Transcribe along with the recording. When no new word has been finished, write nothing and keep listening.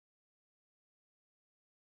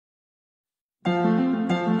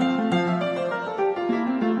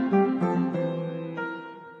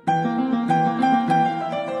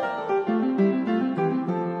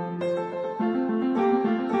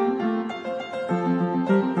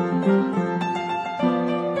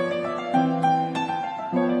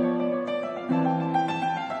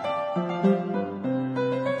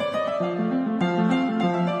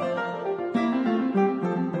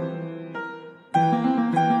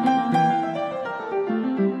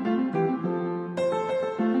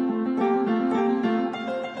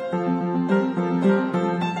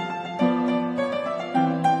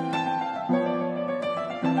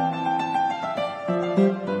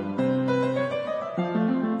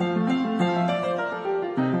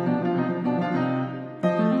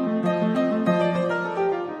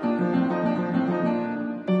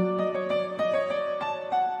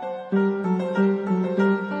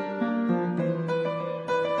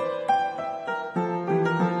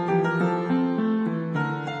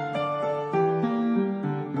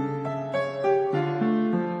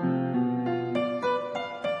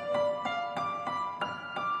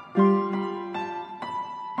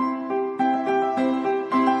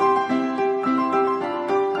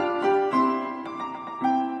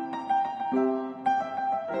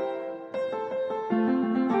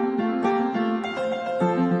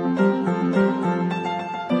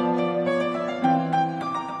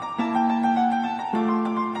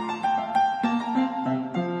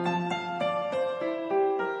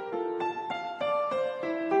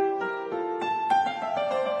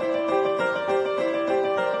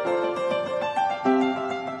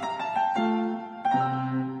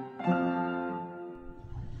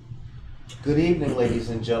Good evening, ladies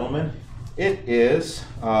and gentlemen. It is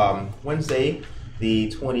Wednesday, the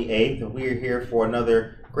 28th, and we are here for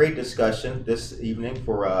another great discussion this evening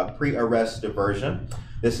for Pre-Arrest Diversion.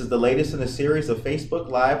 This is the latest in a series of Facebook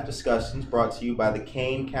Live discussions brought to you by the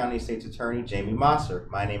Kane County State's Attorney, Jamie Mosser.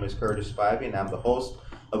 My name is Curtis Spivey, and I'm the host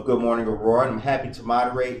of Good Morning Aurora, and I'm happy to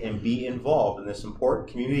moderate and be involved in this important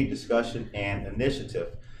community discussion and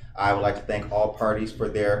initiative. I would like to thank all parties for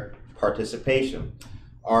their participation.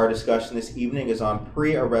 Our discussion this evening is on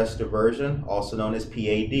pre-arrest diversion, also known as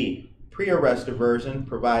PAD. Pre-arrest diversion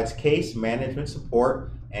provides case management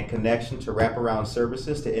support and connection to wraparound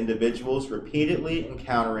services to individuals repeatedly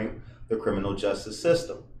encountering the criminal justice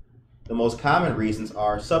system. The most common reasons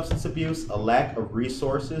are substance abuse, a lack of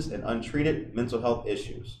resources, and untreated mental health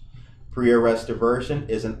issues. Pre-arrest diversion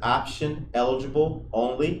is an option eligible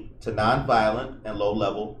only to nonviolent and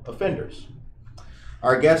low-level offenders.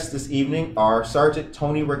 Our guests this evening are Sergeant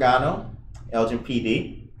Tony Rigano, Elgin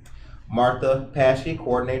PD, Martha Paschke,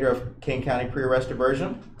 Coordinator of Kane County Pre-Arrest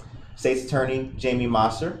Diversion, State's Attorney Jamie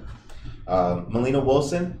Mosser, Milina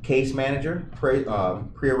Wilson, Case Manager,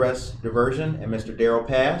 Pre-Arrest Diversion, and Mr. Daryl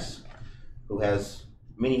Pass, who has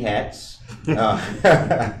many hats. Let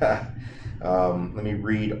me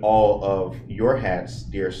read all of your hats,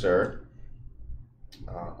 dear sir.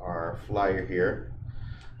 Our flyer here.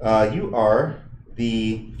 You are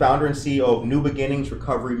the founder and CEO of New Beginnings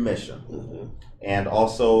Recovery Mission, and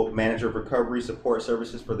also manager of recovery support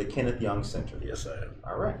services for the Kenneth Young Center. Yes, I am.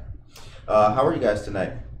 All right. How are you guys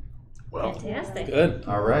tonight? Well, fantastic. Good.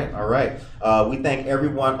 All right. All right. We thank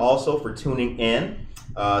everyone also for tuning in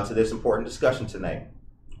to this important discussion tonight.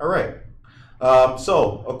 All right.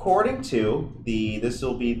 So according to this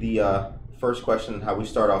will be the first question, how we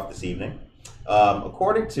start off this evening.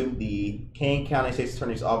 According to the Kane County State's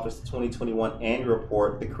Attorney's Office 2021 annual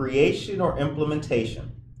report, the creation or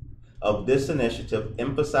implementation of this initiative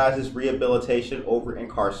emphasizes rehabilitation over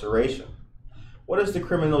incarceration. What does the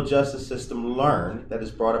criminal justice system learn that has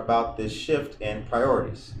brought about this shift in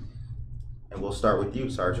priorities? And we'll start with you,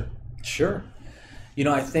 Sergeant. Sure. You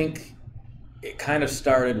know, I think it kind of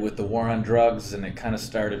started with the war on drugs, and it kind of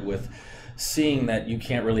started with seeing that you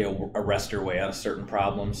can't really arrest your way out of certain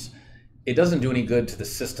problems. It doesn't do any good to the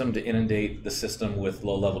system to inundate the system with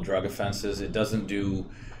low-level drug offenses. It doesn't do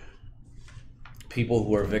people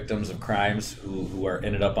who are victims of crimes who are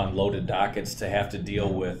ended up on loaded dockets to have to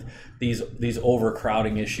deal with these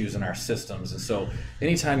overcrowding issues in our systems. And so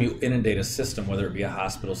anytime you inundate a system, whether it be a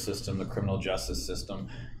hospital system, the criminal justice system,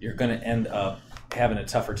 you're going to end up having a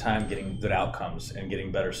tougher time getting good outcomes and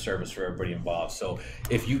getting better service for everybody involved. So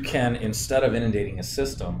if you can, instead of inundating a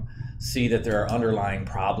system, see that there are underlying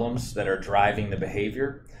problems that are driving the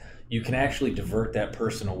behavior, you can actually divert that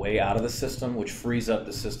person away out of the system, which frees up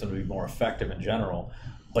the system to be more effective in general,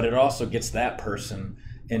 but it also gets that person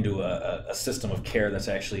into a system of care that's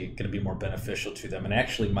actually going to be more beneficial to them and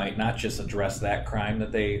actually might not just address that crime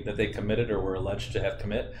that they committed or were alleged to have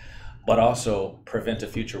committed, but also prevent a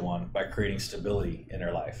future one by creating stability in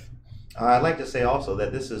their life. I'd like to say also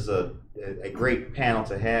that this is a great panel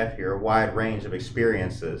to have here, a wide range of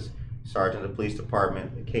experiences. Sergeant of the Police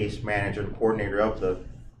Department, the case manager, and coordinator of the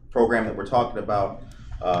program that we're talking about,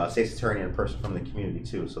 State's Attorney, and a person from the community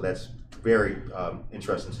too. So that's very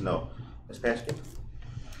interesting to know. Ms. Paschke?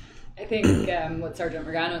 I think what Sergeant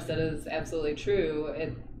Rigano said is absolutely true.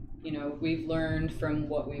 We've learned from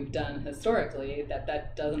what we've done historically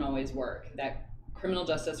that doesn't always work. That criminal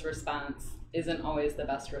justice response isn't always the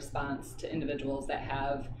best response to individuals that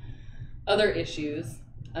have other issues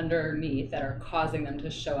underneath that are causing them to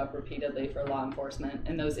show up repeatedly for law enforcement,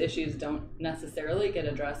 and those issues don't necessarily get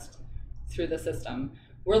addressed through the system.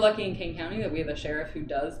 We're lucky in Kane County that we have a sheriff who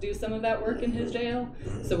does do some of that work in his jail,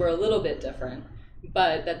 so we're a little bit different,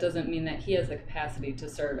 but that doesn't mean that he has the capacity to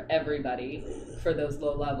serve everybody for those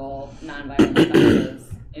low-level nonviolent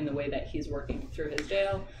offenses in the way that he's working through his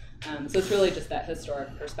jail. So it's really just that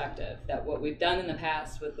historic perspective that what we've done in the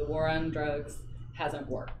past with the war on drugs hasn't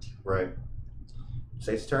worked. Right.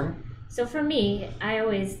 State's Attorney? So for me, I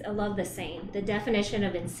love the saying. The definition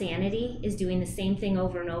of insanity is doing the same thing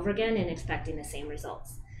over and over again and expecting the same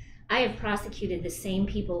results. I have prosecuted the same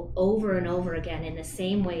people over and over again in the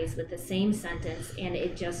same ways with the same sentence, and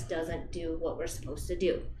it just doesn't do what we're supposed to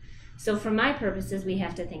do. So for my purposes, we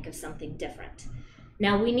have to think of something different.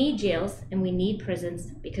 Now, we need jails and we need prisons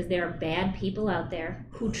because there are bad people out there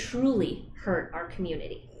who truly hurt our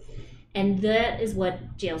community. And that is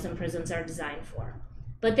what jails and prisons are designed for.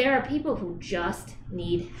 But there are people who just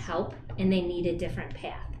need help and they need a different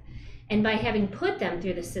path. And by having put them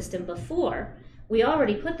through the system before, we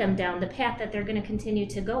already put them down the path that they're going to continue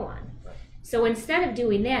to go on. So instead of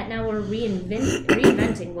doing that, now we're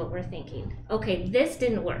reinventing what we're thinking. Okay, this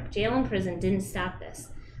didn't work. Jail and prison didn't stop this.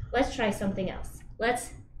 Let's try something else.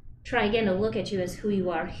 Let's try again to look at you as who you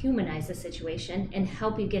are, humanize the situation, and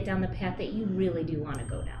help you get down the path that you really do want to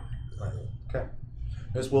go down. Okay.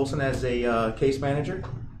 Ms. Wilson, as a case manager?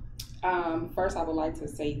 First, I would like to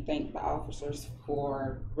say thank the officers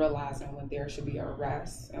for realizing when there should be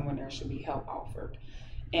arrests and when there should be help offered.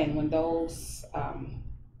 And when those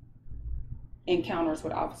encounters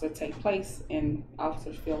with officers take place and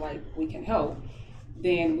officers feel like we can help,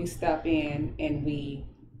 then we step in and we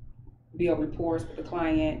build rapport with the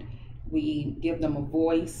client. We give them a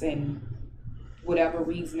voice, and whatever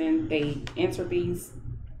reasoning they enter these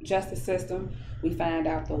justice system, we find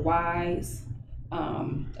out the whys,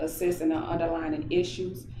 assist in the underlying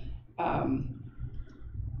issues.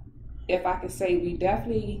 If I could say, we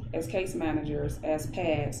definitely, as case managers, as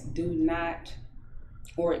PADs, do not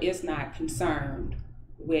or is not concerned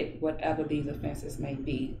with whatever these offenses may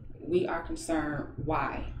be. We are concerned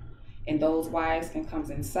why. And those whys can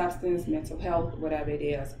come in substance, mental health, whatever it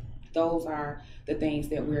is. Those are the things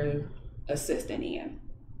that we're assisting in.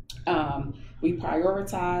 We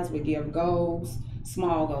prioritize, we give goals,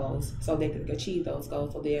 small goals, so they can achieve those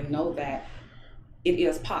goals, so they'll know that it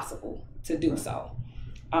is possible to do so.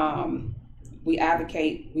 We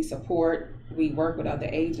advocate, we support, we work with other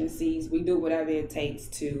agencies, we do whatever it takes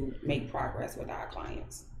to make progress with our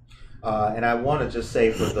clients. And I want to just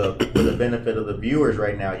say, for the benefit of the viewers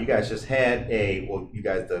right now, you guys just had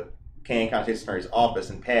the Kane County Attorney's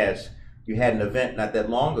Office and PADS, you had an event not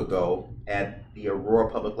that long ago at the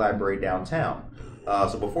Aurora Public Library downtown.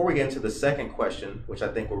 So before we get into the second question, which I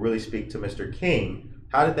think will really speak to Mr. King,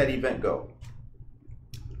 how did that event go?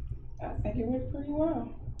 I think it went pretty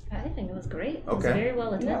well. I think it was great. It was Okay. very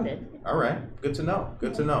well attended. All right, good to know.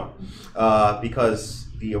 Good to know. Because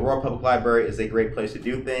the Aurora Public Library is a great place to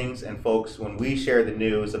do things, and folks, when we share the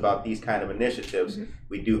news about these kind of initiatives,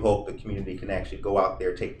 we do hope the community can actually go out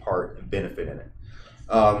there, take part, and benefit in it.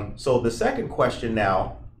 So the second question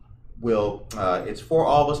now it's for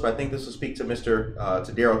all of us, but I think this will speak to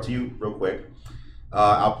Daryl, to you real quick.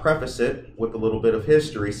 I'll preface it with a little bit of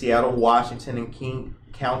history. Seattle, Washington, and Kane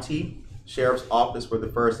County Sheriff's Office were the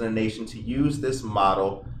first in the nation to use this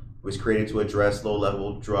model. It was created to address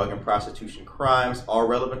low-level drug and prostitution crimes. All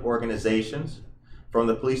relevant organizations, from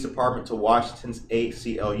the police department to Washington's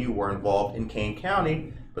ACLU, were involved in Kane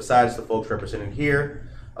County, besides the folks represented here,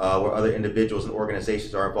 where other individuals and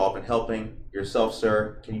organizations are involved in helping. Yourself,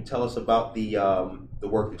 sir, can you tell us about the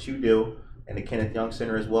work that you do and the Kenneth Young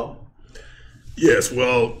Center as well? Yes,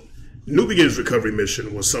 well, New Beginnings Recovery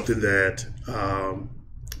Mission was something that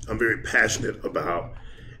I'm very passionate about.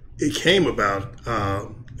 It came about,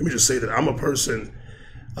 let me just say that I'm a person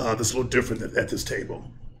that's a little different at this table.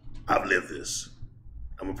 I've lived this.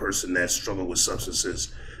 I'm a person that struggled with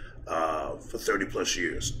substances for 30 plus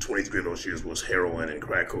years. 23 of those years was heroin and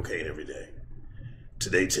crack cocaine every day.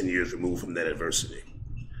 Today, 10 years removed from that adversity.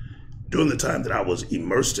 During the time that I was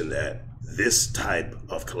immersed in that, this type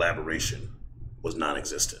of collaboration was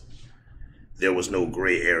non-existent. There was no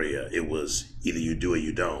gray area. It was either you do or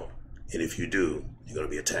you don't. And if you do, you're going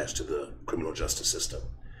to be attached to the criminal justice system.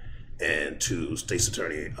 And to State's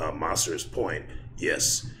Attorney Monster's point,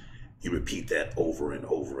 yes, you repeat that over and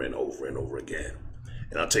over and over and over again.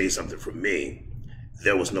 And I'll tell you something, for me,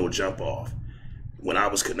 there was no jump off. When I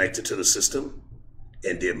was connected to the system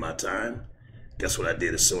and did my time, guess what I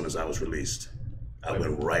did as soon as I was released? I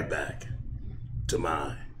went right back to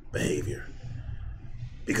my behavior,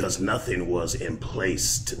 because nothing was in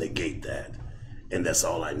place to negate that. And that's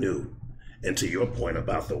all I knew. And to your point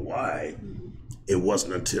about the why, it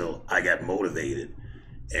wasn't until I got motivated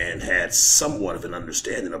and had somewhat of an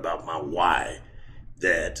understanding about my why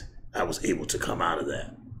that I was able to come out of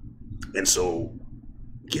that. And so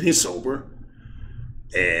getting sober,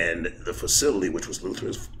 and the facility, which was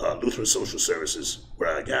Lutheran Social Services,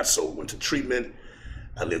 where I got sober, went to treatment.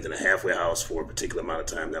 I lived in a halfway house for a particular amount of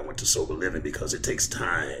time. Then I went to sober living, because it takes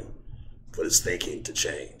time for this thinking to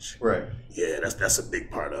change. Right. Yeah, that's a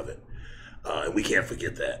big part of it. And we can't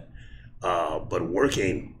forget that. But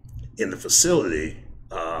working in the facility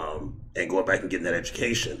and going back and getting that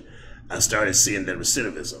education, I started seeing that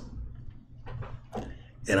recidivism.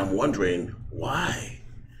 And I'm wondering why.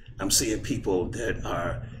 I'm seeing people that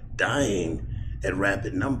are dying at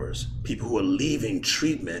rapid numbers, people who are leaving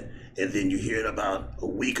treatment, and then you hear it about a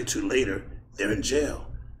week or two later, they're in jail,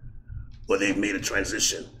 or they've made a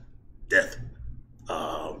transition, death,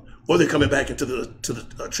 or they're coming back into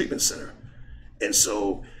the treatment center. And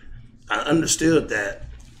so I understood that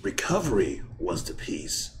recovery was the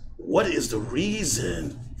piece. What is the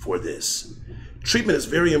reason for this. Treatment is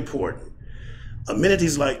very important.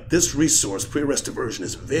 Amenities like this resource, pre-arrest diversion,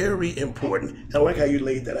 is very important. And I like how you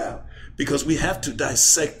laid that out, because we have to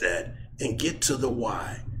dissect that and get to the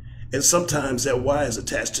why. And sometimes that why is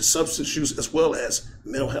attached to substance use as well as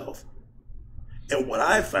mental health. And what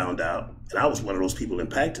I found out, and I was one of those people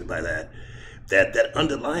impacted by that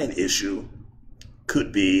underlying issue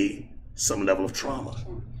could be some level of trauma.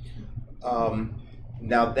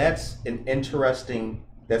 Now that's an interesting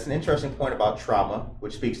point about trauma,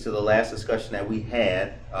 which speaks to the last discussion that we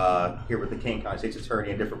had here with the Kane County State's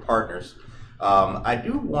Attorney and different partners. I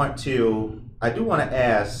do want to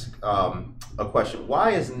ask a question.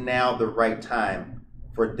 Why is now the right time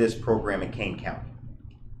for this program in Kane County?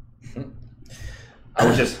 I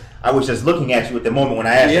was just looking at you at the moment when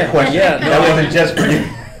I asked the question. Yeah, no, that wasn't just for you.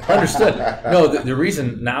 Understood. No, the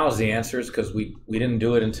reason now is the answer is because we didn't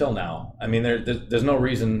do it until now. I mean, there's no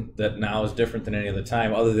reason that now is different than any other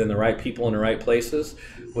time, other than the right people in the right places,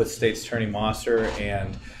 with State's Attorney Mosser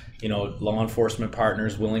and law enforcement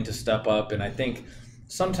partners willing to step up. And I think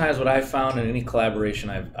sometimes what I've found in any collaboration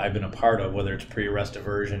I've been a part of, whether it's pre-arrest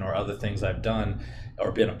diversion or other things I've done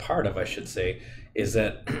or been a part of, I should say, is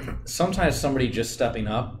that sometimes somebody just stepping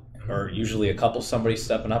up, or usually a couple somebody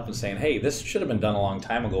stepping up and saying, hey, this should have been done a long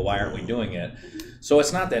time ago, why aren't we doing it? So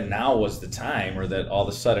it's not that now was the time, or that all of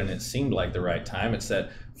a sudden it seemed like the right time. It's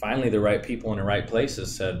that finally the right people in the right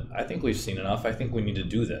places said, I think we've seen enough, I think we need to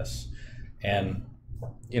do this. And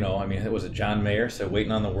it was John Mayer said,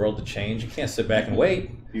 waiting on the world to change. You can't sit back and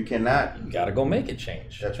wait. You cannot. You got to go make it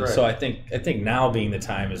change. That's right. So I think now being the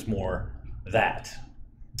time is more that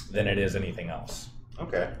than it is anything else.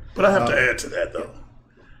 Okay. But I have to add to that, though.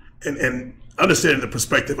 And understanding the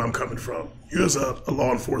perspective I'm coming from, you as a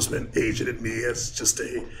law enforcement agent and me as just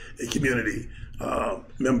a community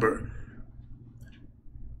member,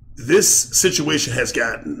 this situation has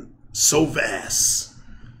gotten so vast.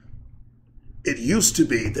 It used to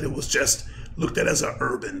be that it was just looked at as an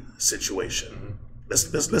urban situation.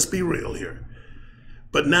 Let's be real here.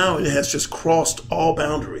 But now it has just crossed all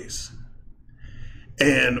boundaries.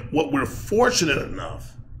 And what we're fortunate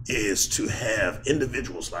enough is to have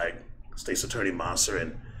individuals like State's Attorney Mosser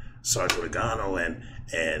and Sergeant Rigano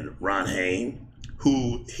and Ron Hain,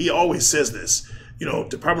 who he always says this,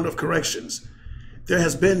 Department of Corrections, there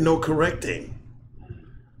has been no correcting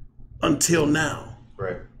until now.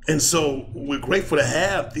 Right. And so we're grateful to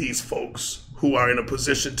have these folks who are in a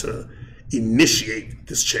position to initiate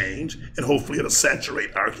this change, and hopefully it'll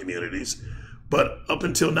saturate our communities. But up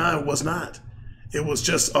until now, it was not. It was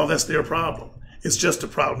just, oh, that's their problem. It's just a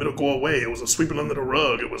problem. It'll go away. It was a sweeping under the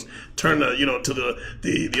rug. It was turned, to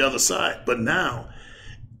the other side. But now,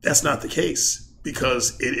 that's not the case,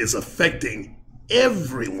 because it is affecting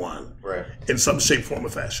everyone, right, in some shape, form, or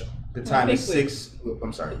fashion. The time is 6.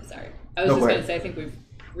 I'm sorry. I was just going to say, I think we've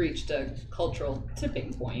reached a cultural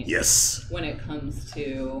tipping point. Yes. When it comes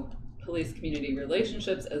to police-community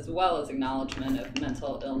relationships, as well as acknowledgement of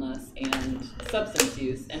mental illness and substance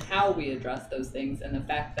use, and how we address those things, and the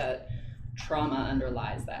fact that trauma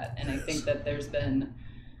underlies that. And I think that there's been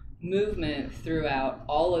movement throughout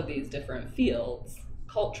all of these different fields,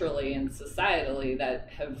 culturally and societally, that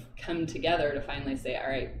have come together to finally say, all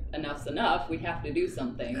right, enough's enough, we have to do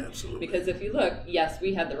something. Absolutely. Because if you look, yes,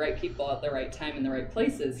 we had the right people at the right time in the right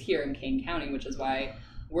places here in Kane County, which is why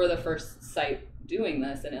we're the first site doing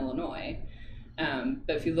this in Illinois.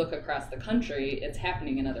 But if you look across the country, it's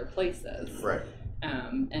happening in other places. Right.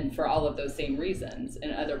 And for all of those same reasons,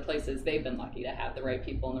 in other places, they've been lucky to have the right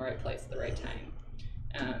people in the right place at the right time.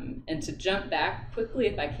 And to jump back quickly,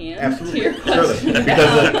 if I can, absolutely, to your question.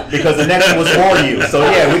 Because the next one was for you. So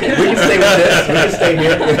yeah, we can stay with this. We can stay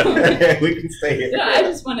here. We can stay here. No, I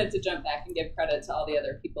just wanted to jump back and give credit to all the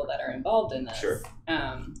other people that are involved in this. Sure.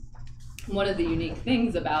 One of the unique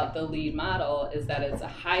things about the LEAD model is that it's a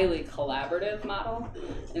highly collaborative model.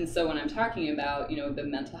 And so when I'm talking about, the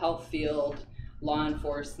mental health field, law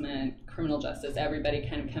enforcement, criminal justice, everybody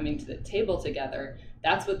kind of coming to the table together,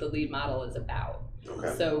 that's what the LEAD model is about.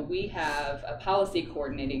 Okay. So we have a policy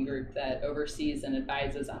coordinating group that oversees and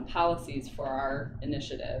advises on policies for our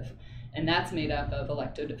initiative. And that's made up of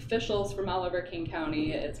elected officials from all over Kane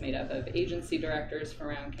County. It's made up of agency directors from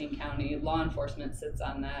around Kane County. Law enforcement sits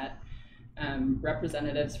on that.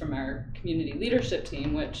 Representatives from our community leadership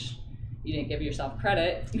team, which you didn't give yourself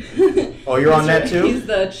credit. Oh, you're on that too? He's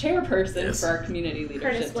the chairperson for our community leadership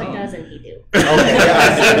Curtis, what team. doesn't he do? Okay, yeah,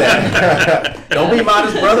 I see that. Don't be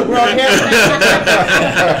modest, brother. We're on camera.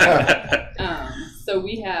 So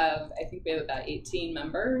we have about 18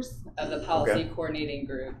 members of the policy coordinating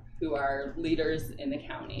group who are leaders in the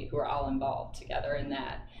county, who are all involved together in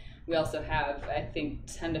that. We also have, I think,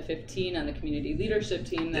 10 to 15 on the community leadership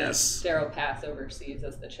team that Yes. Daryl Pass oversees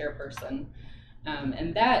as the chairperson.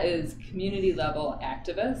 And that is community level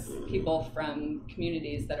activists, people from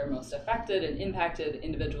communities that are most affected and impacted,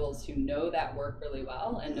 individuals who know that work really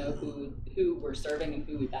well and know who we're serving and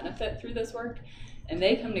who we benefit through this work. And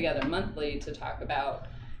they come together monthly to talk about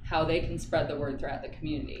how they can spread the word throughout the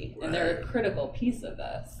community. And they're a critical piece of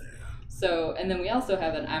this. So, and then we also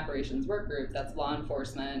have an operations work group that's law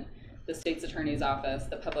enforcement, the state's attorney's office,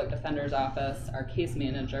 the public defender's office, our case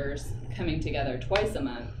managers coming together twice a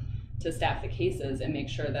month to staff the cases and make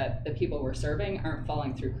sure that the people we're serving aren't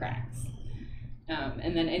falling through cracks.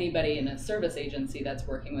 And then anybody in a service agency that's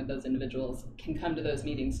working with those individuals can come to those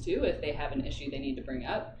meetings too if they have an issue they need to bring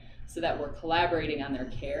up, so that we're collaborating on their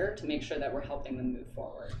care to make sure that we're helping them move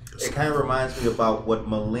forward. It kind of reminds me about what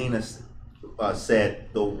Milina said,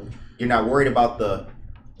 you're not worried about the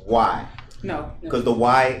why, No. because the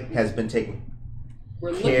why has been taken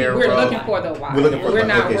We're care We're of. looking for the why. We're looking for We're the-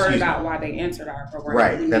 not okay, worried excuse me. about why they entered our program.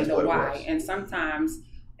 Right, We that's need what the it why. was. And sometimes,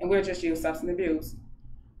 and we're just using substance abuse.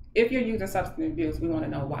 If you're using substance abuse, we want to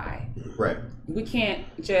know why. Right. We can't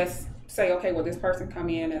just say, okay, well, this person come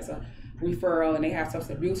in as a referral and they have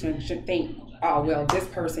substance abuse and should think, oh, well, this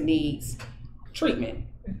person needs treatment.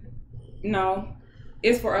 No,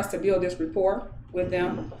 it's for us to build this rapport with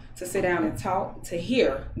them, to sit down and talk, to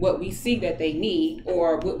hear what we see that they need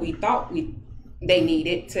or what we thought they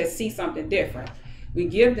needed, to see something different. We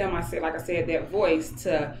give them, like I said, that voice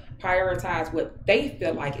to prioritize what they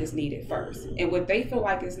feel like is needed first. And what they feel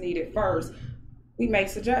like is needed first, we make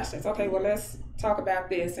suggestions. Okay, well, let's talk about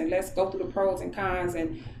this and let's go through the pros and cons,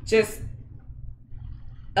 and just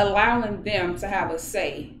allowing them to have a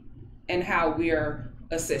say in how we're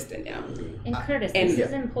assisting them. And Curtis, And- this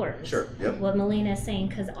is important. Sure, yep. What Milina is saying,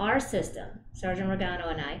 because our system, Sergeant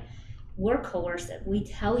Rigano and I, we're coercive. We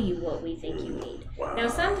tell you what we think you need. Now,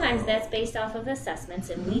 sometimes that's based off of assessments,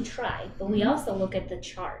 and we try, but we also look at the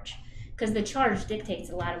charge, because the charge dictates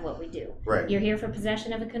a lot of what we do. Right. You're here for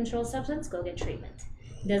possession of a controlled substance, go get treatment.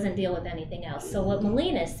 It doesn't deal with anything else. So what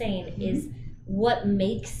Milina is saying is what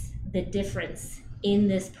makes the difference in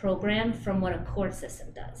this program from what a court system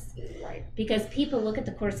does. Right. Because people look at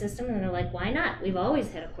the court system and they're like, why not? We've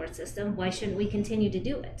always had a court system. Why shouldn't we continue to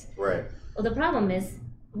do it? Right. Well, the problem is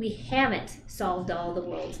we haven't solved all the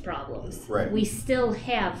world's problems. Right. We still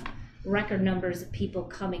have record numbers of people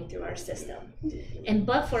coming through our system. And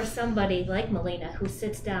but for somebody like Milina who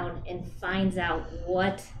sits down and finds out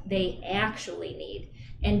what they actually need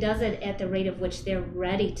and does it at the rate of which they're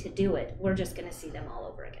ready to do it, we're just going to see them all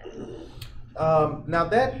over again. Now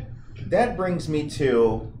that brings me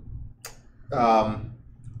to we're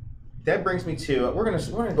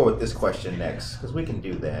gonna go with this question next, because we can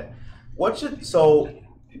do that.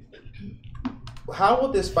 How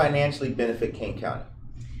will this financially benefit Kane County?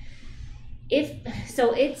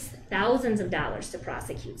 It's thousands of dollars to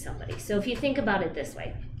prosecute somebody. So if you think about it this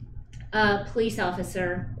way, a police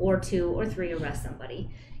officer or 2 or 3 arrest somebody.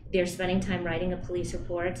 They're spending time writing a police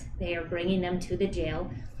report. They are bringing them to the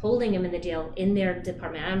jail, holding them in the jail in their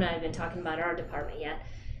department. I'm not even talking about our department yet.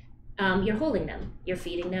 You're holding them, you're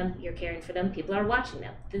feeding them, you're caring for them, people are watching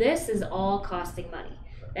them. This is all costing money.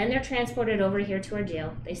 Then they're transported over here to our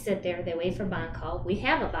jail. They sit there, they wait for bond call. We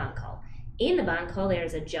have a bond call. In the bond call,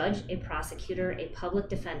 there's a judge, a prosecutor, a public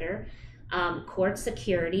defender, court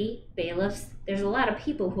security, bailiffs. There's a lot of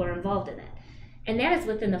people who are involved in that. And that is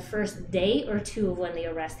within the first day or 2 of when the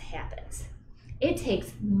arrest happens. It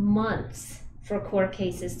takes months for court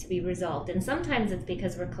cases to be resolved. And sometimes it's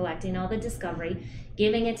because we're collecting all the discovery,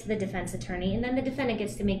 giving it to the defense attorney, and then the defendant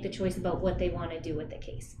gets to make the choice about what they want to do with the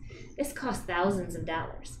case. This costs thousands of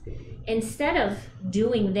dollars. Instead of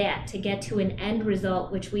doing that to get to an end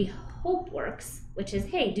result, which we hope works, which is,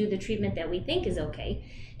 hey, do the treatment that we think is okay,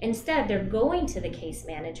 instead they're going to the case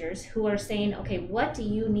managers who are saying, okay, what do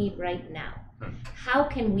you need right now? How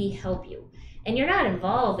can we help you? And you're not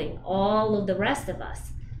involving all of the rest of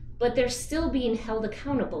us, but they're still being held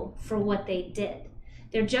accountable for what they did.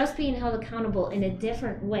 They're just being held accountable in a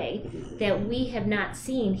different way that we have not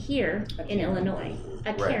seen here in Illinois,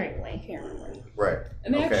 a caring way. Right.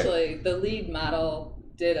 And Okay. actually, the lead model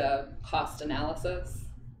did a cost analysis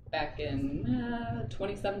back in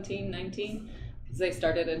 2017-19, because they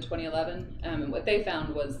started in 2011. And what they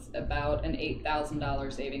found was about an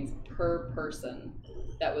 $8,000 savings per person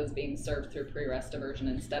that was being served through pre-arrest diversion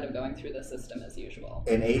instead of going through the system as usual.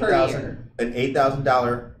 An per year.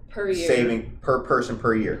 $8,000 Per year. saving per person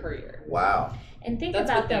per year. Per year. Wow. And think That's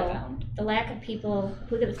about what they though, found. the lack of people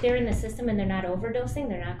who, if they're in the system and they're not overdosing,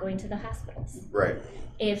 they're not going to the hospitals. Right.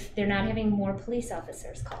 If they're not having more police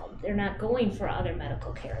officers called, they're not going for other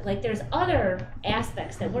medical care. Like there's other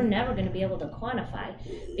aspects that we're never going to be able to quantify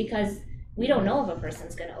because we don't know if a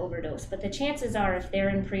person's going to overdose. But the chances are if they're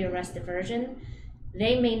in pre-arrest diversion,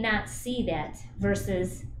 they may not see that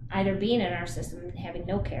versus either being in our system and having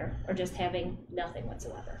no care or just having nothing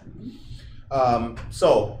whatsoever.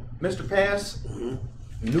 So, Mr. Pass,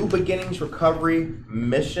 New Beginnings Recovery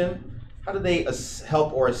Mission, how do they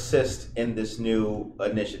help or assist in this new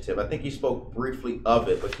initiative? I think you spoke briefly of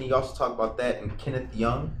it, but can you also talk about that and Kenneth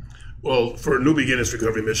Young? Well, for New Beginnings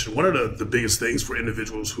Recovery Mission, one of the biggest things for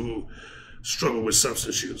individuals who struggle with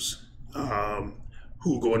substance use,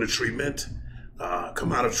 who go into treatment,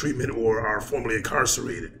 come out of treatment, or are formerly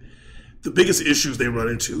incarcerated, the biggest issues they run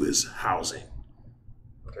into is housing.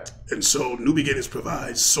 Okay. And so New Beginnings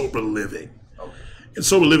provides sober living. Okay. And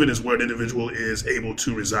sober living is where an individual is able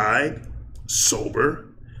to reside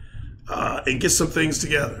sober and get some things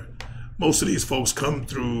together. Most of these folks come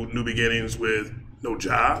through New Beginnings with no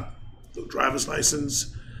job, no driver's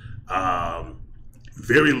license,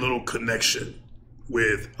 very little connection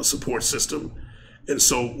with a support system. And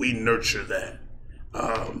so we nurture that.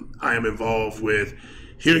 I am involved with,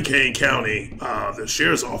 here in Kane County, the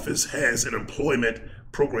Sheriff's Office has an employment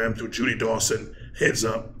program through Judy Dawson, heads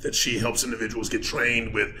up, that she helps individuals get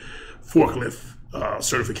trained with forklift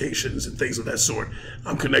certifications and things of that sort.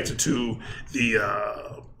 I'm connected to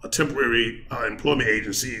the temporary employment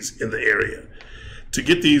agencies in the area to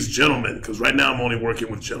get these gentlemen, because right now I'm only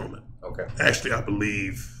working with gentlemen. Okay. Actually, I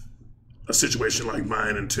believe a situation like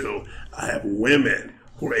mine until I have women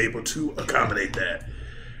who are able to accommodate that.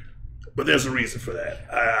 But there's a reason for that.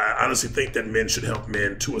 I honestly think that men should help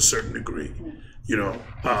men to a certain degree, you know.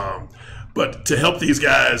 But to help these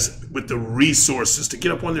guys with the resources to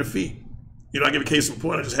get up on their feet. You know, I give a case in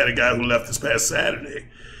point. I just had a guy who left this past Saturday.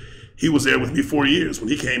 He was there with me 4 years. When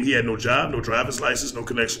he came, he had no job, no driver's license, no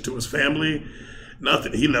connection to his family,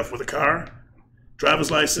 nothing. He left with a car,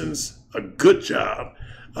 driver's license, a good job,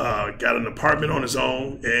 got an apartment on his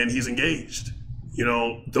own, and he's engaged. You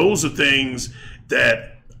know, those are things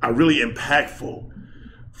that are really impactful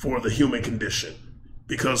for the human condition.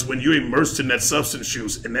 Because when you're immersed in that substance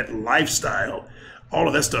use and that lifestyle, all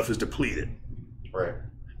of that stuff is depleted. Right.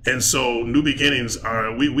 And so New Beginnings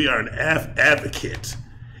we are an advocate.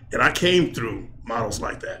 And I came through models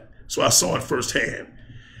like that. So I saw it firsthand.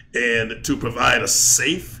 And to provide a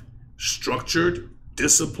safe, structured,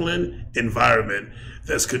 disciplined environment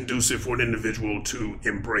that's conducive for an individual to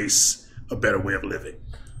embrace a better way of living.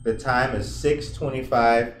 The time is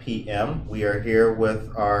 6:25 p.m. We are here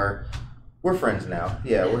with we're friends now.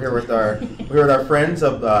 Yeah, we're here with our friends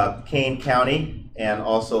of Kane County and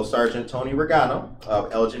also Sergeant Tony Rigano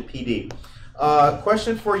of Elgin PD.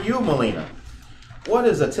 Question for you, Milina. What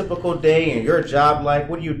is a typical day in your job like?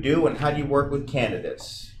 What do you do and how do you work with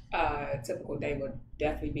candidates? A typical day would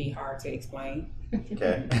definitely be hard to explain.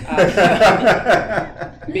 Okay.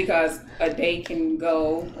 Because a day can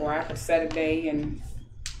go, or I could set a day and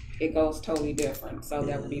it goes totally different. So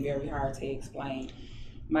that would be very hard to explain.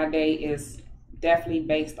 My day is definitely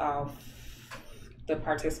based off the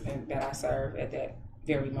participant that I serve at that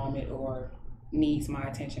very moment or needs my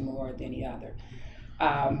attention more than the other.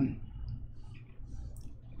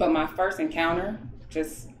 But my first encounter,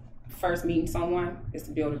 just first meeting someone, is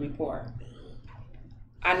to build a rapport.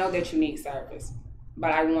 I know that you need service,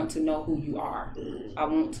 but I want to know who you are. I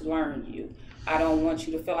want to learn you. I don't want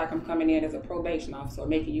you to feel like I'm coming in as a probation officer,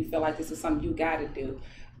 making you feel like this is something you got to do.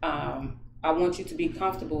 I want you to be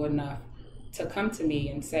comfortable enough to come to me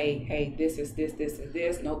and say, hey, this is this, this is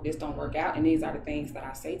this. Nope, this don't work out. And these are the things that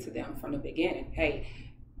I say to them from the beginning. Hey,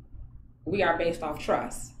 we are based off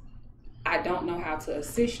trust. I don't know how to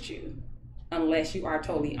assist you unless you are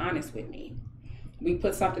totally honest with me. We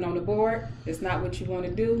put something on the board. It's not what you want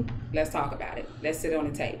to do. Let's talk about it. Let's sit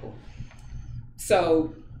on the table.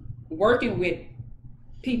 So working with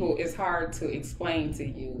people is hard to explain to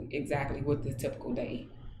you exactly what the typical day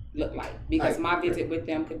look like, because my visit with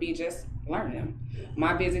them could be just learning them.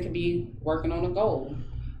 My visit could be working on a goal,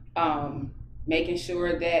 making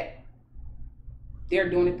sure that they're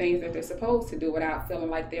doing the things that they're supposed to do without feeling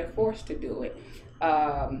like they're forced to do it.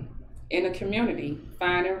 In a community,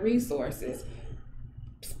 finding resources,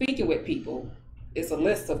 speaking with people. It's a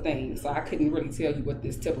list of things, so I couldn't really tell you what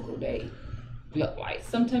this typical day looked like.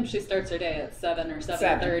 Sometimes she starts her day at 7 or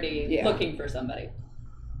 7:30 looking for somebody.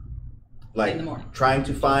 Like in the morning. Trying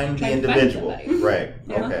to find the individual. Right.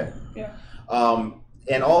 Yeah. Okay. Yeah.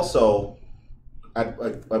 And also,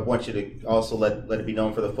 I want you to also let it be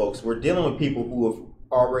known for the folks. We're dealing with people who have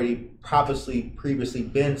already previously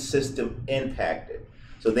been system impacted.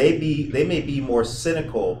 So they may be more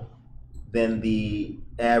cynical than the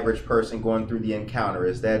average person going through the encounter.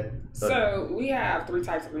 Is that? So we have 3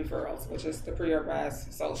 types of referrals, which is the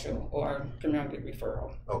pre-arrest, social, or community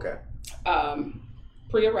referral. Okay.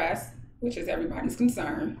 Pre-arrest, which is everybody's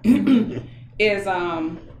concern, is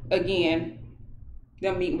again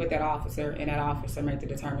them meeting with that officer, and that officer make the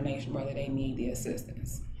determination whether they need the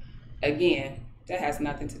assistance. Again, that has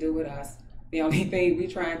nothing to do with us. The only thing we're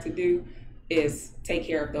trying to do is take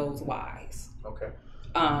care of those whys. Okay.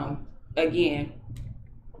 Again,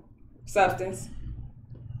 substance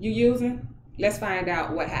you using, let's find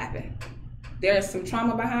out what happened. There is some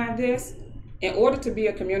trauma behind this. In order to be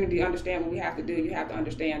a community to understand what we have to do, you have to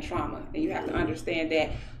understand trauma. And you have to understand that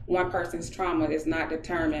one person's trauma is not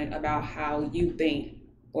determined about how you think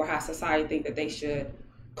or how society think that they should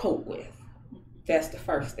cope with. That's the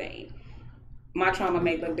first thing. My trauma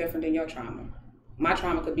may look different than your trauma. My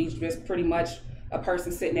trauma could be just pretty much a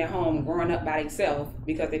person sitting at home growing up by themselves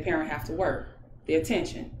because their parent have to work, their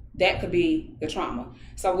attention. That could be the trauma.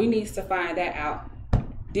 So we need to find that out,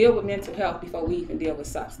 deal with mental health before we even deal with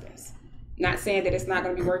substance. Not saying that it's not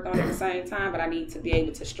going to be worked on at the same time, but I need to be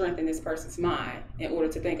able to strengthen this person's mind in order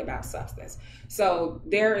to think about substance. So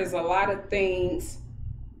there is a lot of things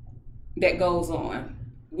that goes on.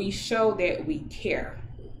 We show that we care,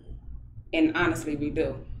 and honestly, we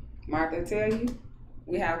do. Martha, tell you,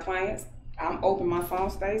 we have clients. I'm open. My phone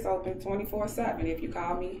stays open 24/7. If you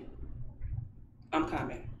call me, I'm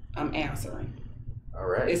coming. I'm answering. All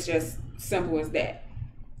right. It's just simple as that.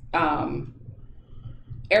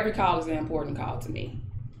 Every call is an important call to me.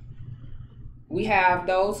 We have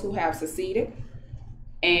those who have succeeded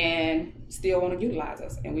and still want to utilize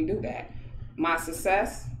us, and we do that. My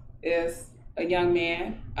success is a young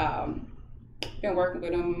man. Been working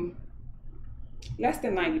with him less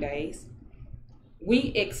than 90 days.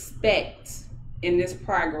 We expect in this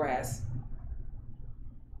progress,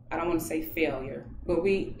 I don't want to say failure, but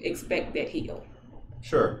we expect that he'll.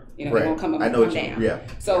 Sure. You know, right. They're gonna come up I and know come what you, down. yeah.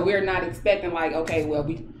 So we're not expecting like, okay, well,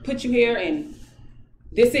 we put you here and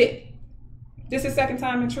this it. This is second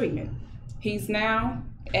time in treatment. He's now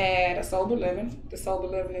at a sober living. The sober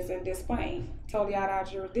living is in Des Plaines, totally out of our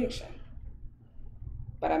jurisdiction.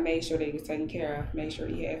 But I made sure that he was taken care of, made sure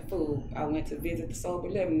he had food. I went to visit the sober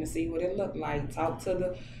living to see what it looked like, talk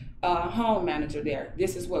to the home manager there.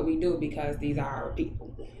 This is what we do because these are our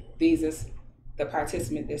people. These is the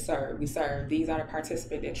participant that we serve. These are the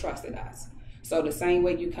participant that trusted us. So the same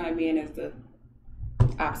way you come in is the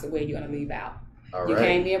opposite way you're gonna leave out. All you right.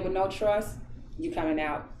 came in with no trust, you coming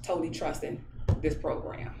out totally trusting this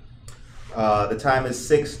program. The time is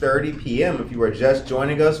 6:30 p.m. If you are just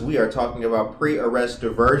joining us, we are talking about pre-arrest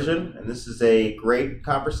diversion, and this is a great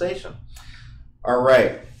conversation. All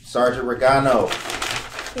right, Sergeant Rigano.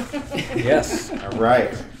 Yes. All right.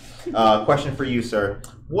 Question for you, sir.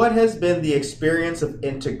 What has been the experience of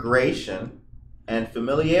integration and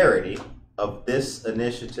familiarity of this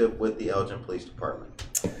initiative with the Elgin Police Department?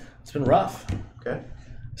 It's been rough. Okay.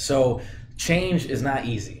 So change is not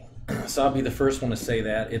easy. So I'll be the first one to say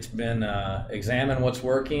that. It's been examine what's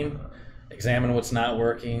working, examine what's not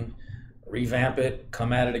working, revamp it,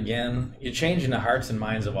 come at it again. You're changing the hearts and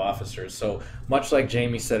minds of officers. So much like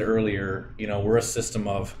Jamie said earlier, you know, we're a system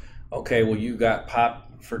of, okay, well, you got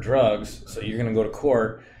popped for drugs, so you're going to go to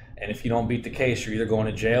court, and if you don't beat the case, you're either going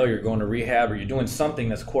to jail, or you're going to rehab, or you're doing something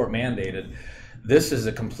that's court mandated. This is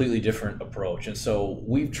a completely different approach. And so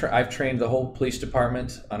I've trained the whole police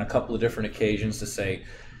department on a couple of different occasions to say,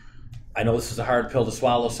 I know this is a hard pill to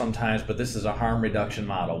swallow sometimes, but this is a harm reduction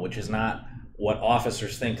model, which is not what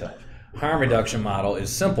officers think of. Harm reduction model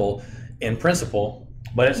is simple in principle,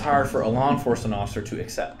 but it's hard for a law enforcement officer to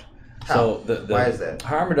accept. How? So the Why is that?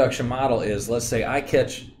 Harm reduction model is, let's say I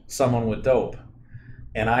catch someone with dope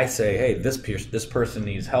and I say, hey, this person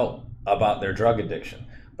needs help about their drug addiction,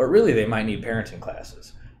 but really they might need parenting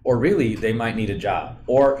classes, or really they might need a job.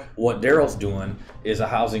 Or what Daryl's doing is a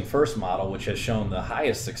housing first model, which has shown the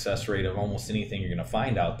highest success rate of almost anything you're going to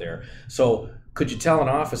find out there. So could you tell an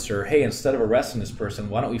officer, hey, instead of arresting this person,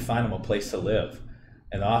 why don't we find them a place to live?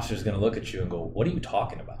 And the officer's going to look at you and go, what are you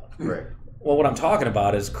talking about? Right. Well, what I'm talking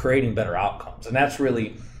about is creating better outcomes. And that's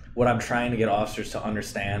really what I'm trying to get officers to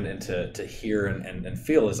understand and to hear and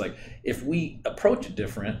feel is like, if we approach it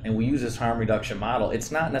different and we use this harm reduction model, it's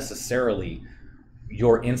not necessarily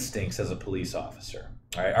your instincts as a police officer.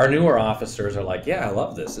 All right? Our newer officers are like, yeah, I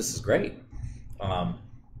love this. This is great.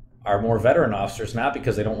 Our more veteran officers, not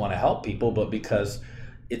because they don't want to help people, but because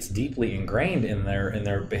it's deeply ingrained in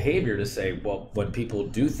their behavior to say, well, when people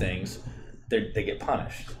do things, they get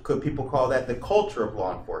punished. Could people call that the culture of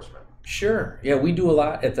law enforcement? Sure. Yeah, we do a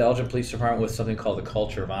lot at the Elgin Police Department with something called the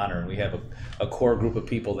Culture of Honor, and we have a core group of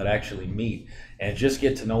people that actually meet and just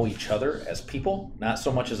get to know each other as people, not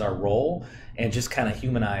so much as our role, and just kind of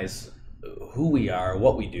humanize who we are,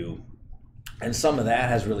 what we do. And some of that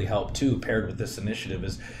has really helped too, paired with this initiative,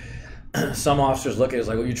 is some officers look at it as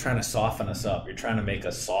like, well, you're trying to soften us up. You're trying to make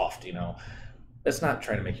us soft, you know. It's not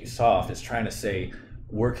trying to make you soft. It's trying to say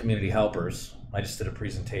we're community helpers. I just did a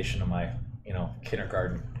presentation of my,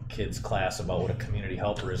 kindergarten kids class about what a community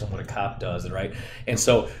helper is and what a cop does, right? And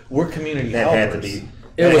so we're community helpers. Had to be.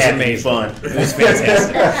 It was amazing. Fun. It was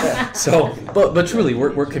fantastic. So, but truly,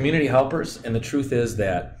 we're community helpers, and the truth is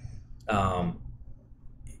that a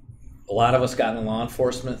lot of us got into law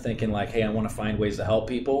enforcement thinking like, hey, I want to find ways to help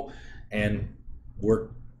people, and we're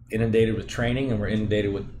inundated with training, and we're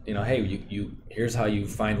inundated with, hey, you here's how you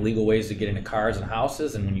find legal ways to get into cars and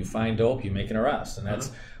houses, and when you find dope, you make an arrest, and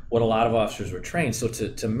that's what a lot of officers were trained. So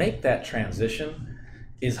to make that transition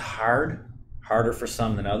is harder for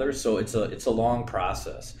some than others. So it's a long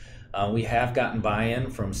process. We have gotten buy-in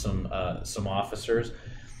from some officers,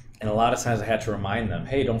 and a lot of times I had to remind them,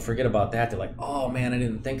 hey, don't forget about that. They're like, oh man, I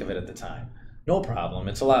didn't think of it at the time. No problem.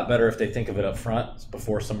 It's a lot better if they think of it up front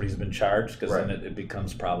before somebody's been charged, because then it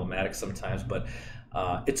becomes problematic sometimes. But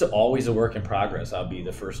it's always a work in progress. I'll be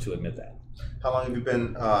the first to admit that. How long have you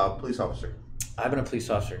been a police officer? I've been a police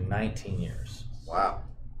officer 19 years. Wow.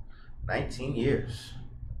 19 years.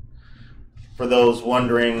 For those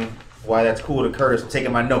wondering why that's cool to Curtis, I'm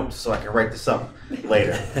taking my notes so I can write this up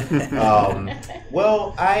later.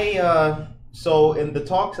 So in the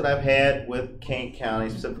talks that I've had with Kane County,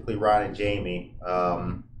 specifically Ron and Jamie,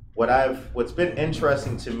 what's been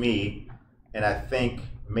interesting to me, and I think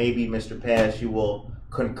maybe Mr. Pasch, you will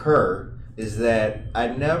concur, is that I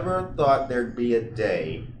never thought there'd be a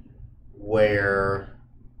day where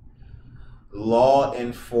law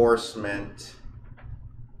enforcement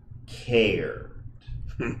cared,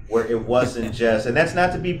 where it wasn't just, and that's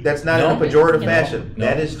not in a pejorative fashion. No.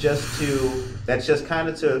 That's just kind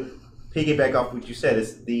of to piggyback off what you said.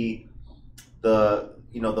 It's the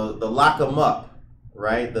lock 'em up,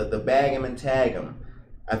 right? The bag 'em and tag 'em.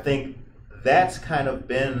 I think that's kind of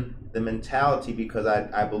been the mentality, because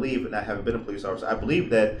I believe, and I haven't been a police officer, I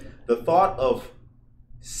believe that the thought of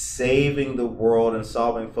saving the world and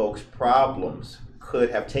solving folks' problems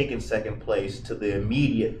could have taken second place to the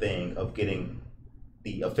immediate thing of getting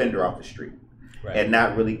the offender off the street. Right. And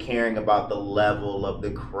not really caring about the level of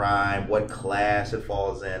the crime, what class it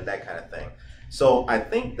falls in, that kind of thing. So I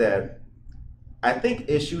think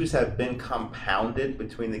issues have been compounded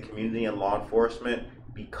between the community and law enforcement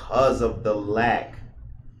because of the lack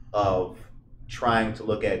of trying to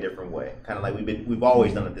look at it a different way. Kind of like we've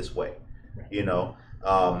always done it this way,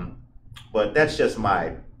 but that's just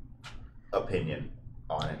my opinion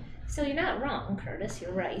on it. So you're not wrong, Curtis.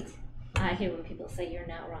 You're right. I hear when people say you're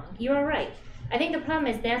not wrong. You're right. I think the problem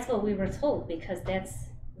is that's what we were told, because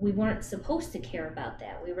we weren't supposed to care about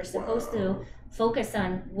that. We were supposed to focus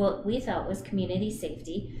on what we thought was community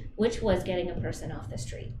safety, which was getting a person off the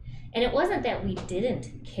street. And it wasn't that we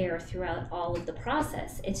didn't care throughout all of the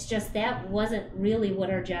process. It's just that wasn't really what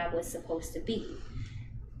our job was supposed to be.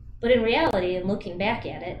 But in reality, and looking back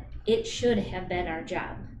at it, it should have been our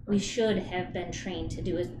job. We should have been trained to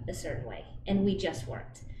do it a certain way, and we just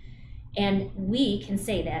weren't. And we can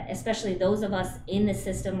say that, especially those of us in the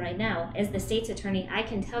system right now. As the state's attorney, I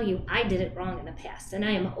can tell you I did it wrong in the past, and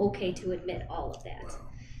I am okay to admit all of that.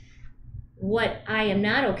 What I am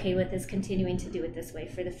not okay with is continuing to do it this way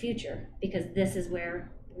for the future, because this is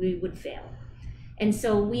where we would fail. And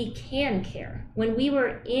so we can care. When we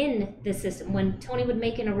were in the system, when Tony would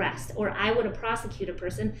make an arrest or I would prosecute a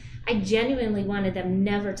person, I genuinely wanted them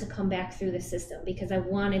never to come back through the system, because I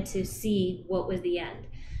wanted to see what was the end.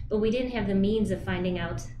 But we didn't have the means of finding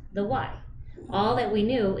out the why. All that we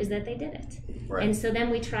knew is that they did it. Right. And so then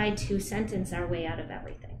we tried to sentence our way out of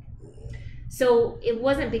everything. So it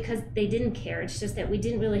wasn't because they didn't care, it's just that we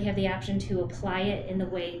didn't really have the option to apply it in the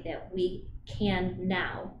way that we can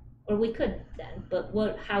now, or we could then,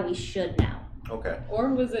 but how we should now. Okay. Or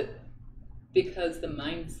was it because the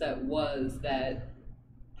mindset was that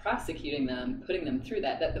prosecuting them, putting them through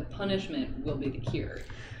that the punishment will be the cure?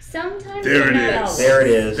 Sometimes there it is. There it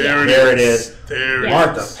is. There it is. There it is.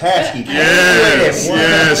 Martha Paschke.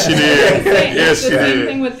 Yes, she did. Yes, she did. The same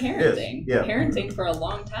thing with parenting. Yes. Yeah. Parenting, for a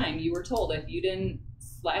long time, you were told if you didn't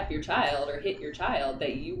slap your child or hit your child,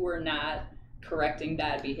 that you were not correcting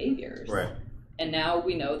bad behaviors. Right. And now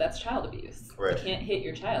we know that's child abuse. Right. You can't hit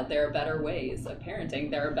your child. There are better ways of parenting.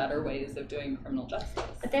 There are better ways of doing criminal justice.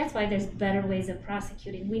 But that's why there's better ways of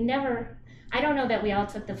prosecuting. I don't know that we all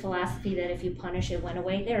took the philosophy that if you punish, it went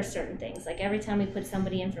away. There are certain things. Like every time we put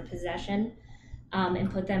somebody in for possession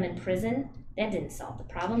and put them in prison, that didn't solve the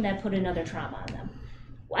problem. That put another trauma on them.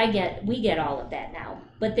 We get all of that now.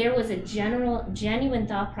 But there was a genuine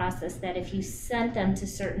thought process that if you sent them to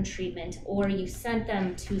certain treatment or you sent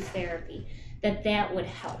them to therapy, that would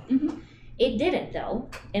help. Mm-hmm. It didn't, though,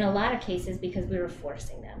 in a lot of cases because we were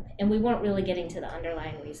forcing them and we weren't really getting to the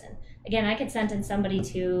underlying reason. Again, I could sentence somebody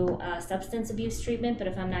to substance abuse treatment, but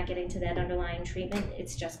if I'm not getting to that underlying treatment,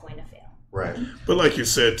 it's just going to fail. Right. But like you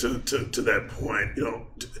said, to that point,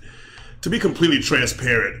 to be completely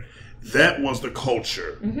transparent, that was the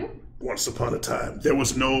culture once upon a time. There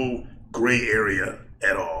was no gray area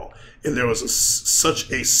at all. And there was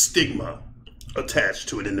such a stigma attached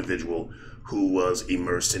to an individual who was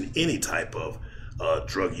immersed in any type of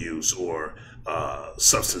drug use or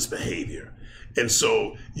substance behavior. And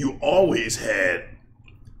so you always had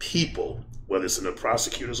people, whether it's in the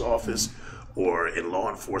prosecutor's office or in law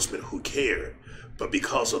enforcement, who cared. But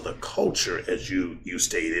because of the culture, as you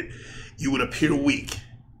stated, you would appear weak.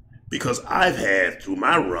 Because I've had, through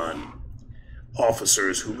my run,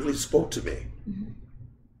 officers who really spoke to me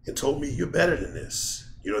and told me, you're better than this.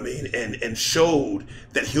 You know what I mean? And showed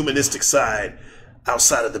that humanistic side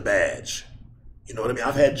outside of the badge. You know what I mean?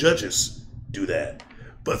 I've had judges do that.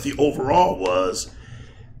 But the overall was,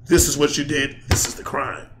 this is what you did, this is the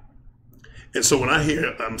crime. And so when I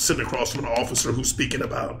hear I'm sitting across from an officer who's speaking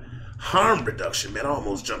about harm reduction, man, I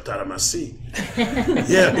almost jumped out of my seat.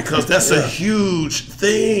 Yeah, because that's a huge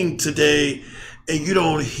thing today, and you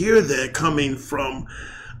don't hear that coming from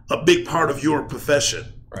a big part of your profession.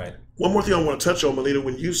 Right. One more thing I want to touch on, Milina,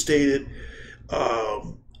 when you stated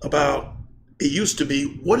about it used to be,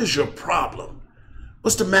 what is your problem?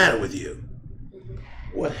 What's the matter with you?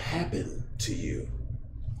 What happened to you?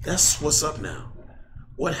 That's what's up now.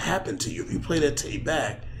 What happened to you? If you play that tape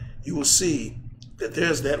back, you will see that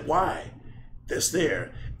there's that why that's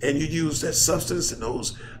there. And you use that substance and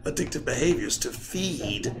those addictive behaviors to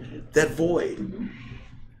feed that void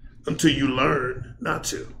until you learn not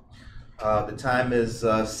to. The time is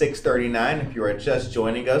 6:39. If you are just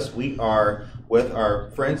joining us, we are with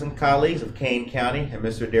our friends and colleagues of Kane County and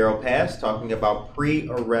Mr. Daryl Paschke talking about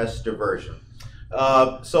pre-arrest diversion.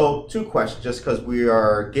 So 2 questions, just because we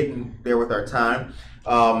are getting there with our time.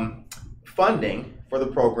 Funding for the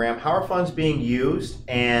program, how are funds being used,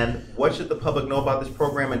 and what should the public know about this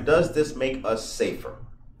program, and does this make us safer?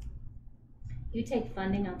 You take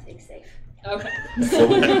funding, I'll take safe. Okay. So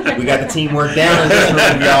we got the teamwork down in this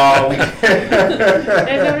room, y'all.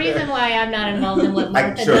 There's a reason why I'm not involved in what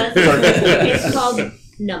Martha does. It's called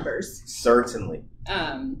numbers. Certainly.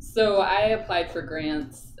 So I applied for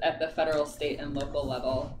grants at the federal, state, and local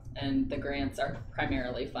level, and the grants are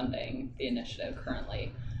primarily funding the initiative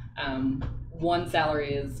currently. One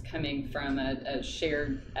salary is coming from a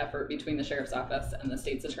shared effort between the sheriff's office and the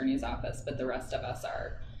state's attorney's office, but the rest of us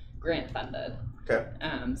are grant funded. Okay.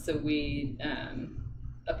 So we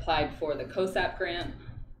applied for the COSAP grant.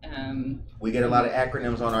 We get a lot of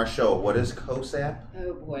acronyms on our show. What is COSAP?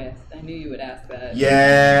 Oh boy, I knew you would ask that.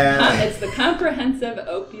 Yeah. It's the Comprehensive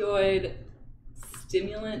Opioid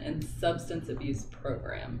Stimulant and Substance Abuse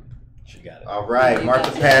Program. She got it. All right,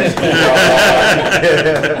 Martha Paschke.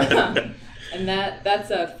 And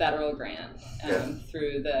that's a federal grant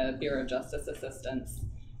through the Bureau of Justice Assistance.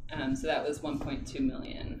 So that was $1.2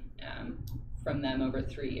 million from them over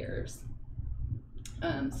 3 years.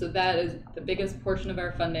 So that is the biggest portion of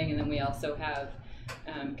our funding, and then we also have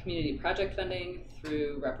community project funding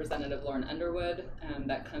through Representative Lauren Underwood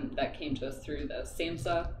that came to us through the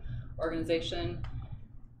SAMHSA organization.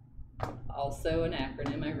 Also an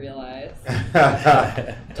acronym, I realize.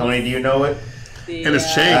 Tony, do you know it? And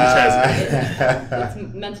it's changed, hasn't it?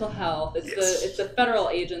 It's mental health. It's a federal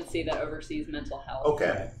agency that oversees mental health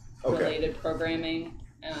related programming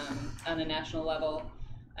on a national level.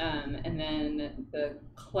 And then the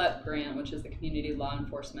CLEP grant, which is the Community Law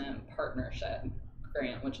Enforcement Partnership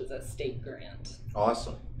grant, which is a state grant.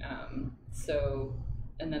 Awesome.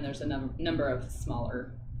 And then there's a number of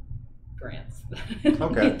smaller grants that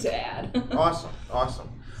I need to add. Awesome.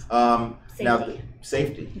 Safety. Now,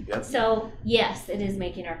 safety. Yep. So yes, it is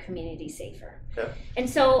making our community safer. Okay. And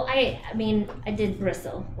so I did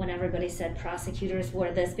bristle when everybody said prosecutors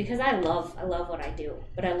were this, because I love what I do,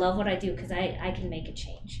 but I love what I do because I can make a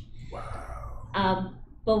change. Wow.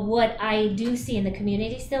 But what I do see in the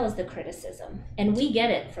community still is the criticism, and we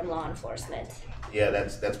get it from law enforcement. Yeah,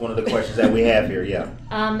 that's one of the questions that we have here. Yeah.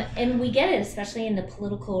 And we get it, especially in the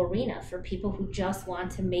political arena, for people who just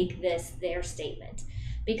want to make this their statement,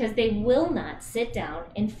 because they will not sit down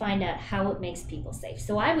and find out how it makes people safe.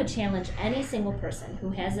 So I would challenge any single person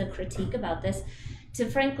who has a critique about this to,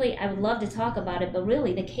 frankly, I would love to talk about it, but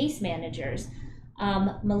really the case managers,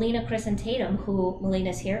 Milina, Chris, and Tatum, who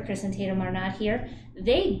Milina's here, Chris and Tatum are not here,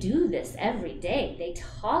 they do this every day. They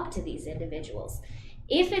talk to these individuals.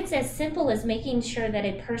 If it's as simple as making sure that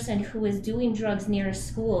a person who is doing drugs near a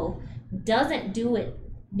school doesn't do it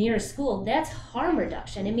near a school, that's harm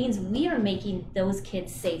reduction. It means we are making those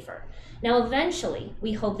kids safer. Now, eventually,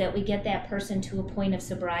 we hope that we get that person to a point of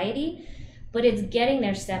sobriety, but it's getting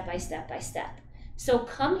there step by step by step. So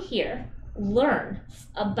come here, learn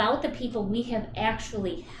about the people we have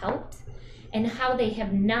actually helped and how they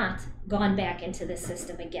have not gone back into the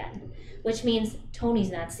system again, which means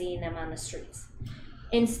Tony's not seeing them on the streets.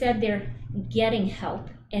 Instead, they're getting help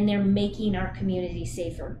and they're making our community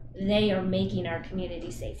safer. They are making our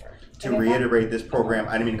community safer. To reiterate, this program,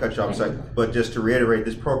 I didn't mean to cut you off, I'm sorry, but just to reiterate,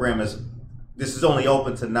 this is only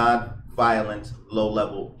open to non-violent,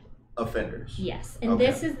 low-level offenders. Yes, and Okay.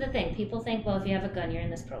 This is the thing. People think, well, if you have a gun, you're in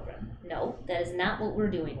this program. No, that is not what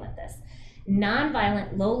we're doing with this.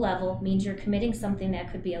 Non-violent, low-level means you're committing something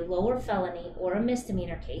that could be a lower felony or a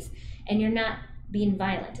misdemeanor case, and you're not being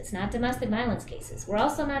violent. It's not domestic violence cases. We're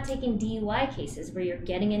also not taking DUI cases where you're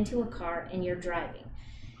getting into a car and you're driving.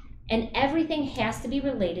 And everything has to be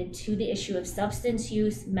related to the issue of substance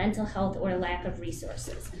use, mental health, or lack of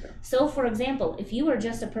resources. So, for example, if you are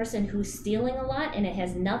just a person who's stealing a lot and it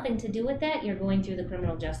has nothing to do with that, you're going through the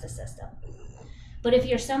criminal justice system. But if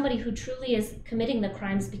you're somebody who truly is committing the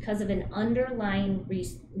crimes because of an underlying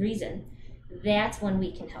reason, that's when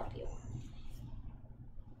we can help you.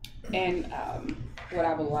 And what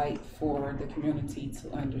I would like for the community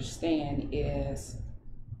to understand is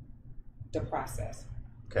the process.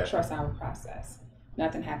 Okay. Trust our process.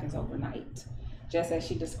 Nothing happens overnight. Just as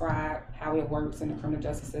she described how it works in the criminal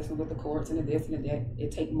justice system with the courts and the this and the that,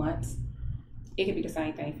 it takes months. It can be the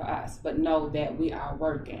same thing for us, but know that we are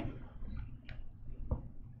working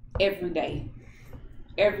every day,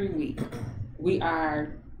 every week. We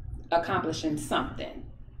are accomplishing something,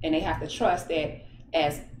 and they have to trust that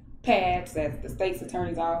as PADS, as the state's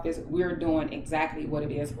attorney's office, we're doing exactly what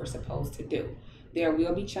it is we're supposed to do. There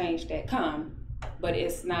will be change that come, but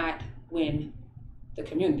it's not when the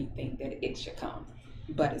community think that it should come,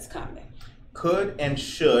 but it's coming. Could and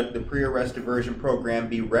should the pre-arrest diversion program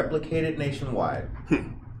be replicated nationwide?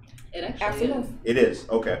 It actually Absolutely. is. It is,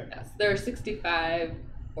 okay. Yes, there are 65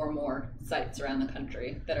 or more sites around the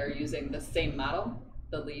country that are using the same model,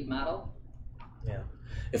 the LEAD model. Yeah.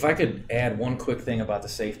 If I could add one quick thing about the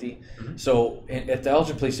safety. So at the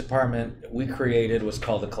Elgin Police Department, we created what's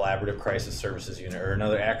called the Collaborative Crisis Services Unit, or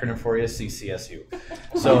another acronym for you, CCSU.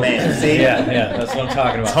 So, man, see? Yeah, that's what I'm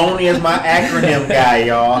talking about. Tony is my acronym guy,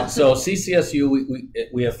 y'all. So CCSU,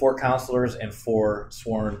 we have 4 counselors and 4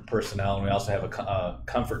 sworn personnel, and we also have a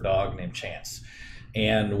comfort dog named Chance.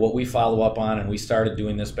 And what we follow up on, and we started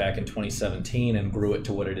doing this back in 2017 and grew it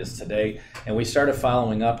to what it is today, and we started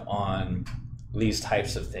following up on these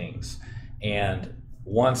types of things. And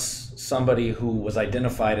once somebody who was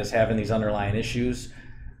identified as having these underlying issues,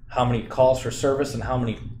 how many calls for service and how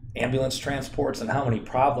many ambulance transports and how many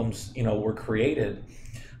problems, were created,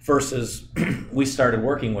 versus we started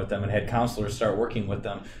working with them and had counselors start working with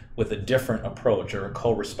them with a different approach, or a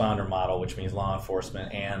co-responder model, which means law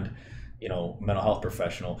enforcement and mental health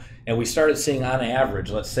professional. And we started seeing, on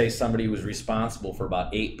average, let's say somebody was responsible for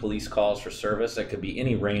about 8 police calls for service. That could be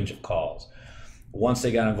any range of calls. Once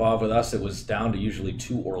they got involved with us, it was down to usually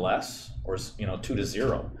 2 or less, or 2 to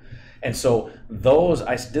 0. And so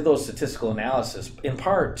I did those statistical analysis in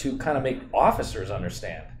part to kind of make officers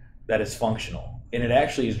understand that it's functional, and it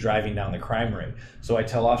actually is driving down the crime rate. So I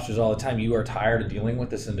tell officers all the time, you are tired of dealing with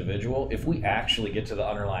this individual. If we actually get to the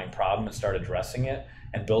underlying problem and start addressing it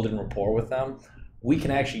and building rapport with them, we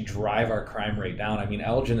can actually drive our crime rate down. I mean,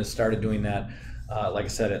 Elgin has started doing that, like I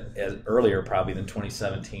said, earlier probably than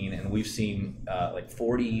 2017, and we've seen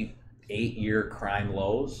 48-year crime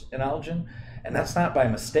lows in Elgin, and that's not by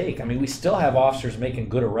mistake. I mean, we still have officers making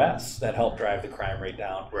good arrests that help drive the crime rate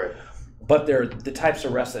down. Right. But they're the types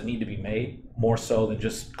of arrests that need to be made more so than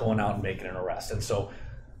just going out and making an arrest. And so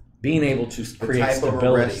being able to create the type stability.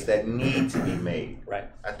 of arrests that need to be made. Right.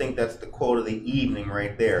 I think that's the quote of the evening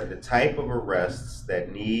right there. The type of arrests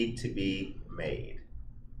that need to be made.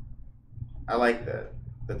 I like that.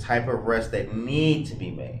 The type of arrests that need to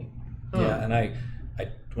be made. Yeah, and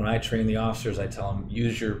when I train the officers, I tell them,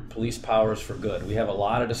 use your police powers for good. We have a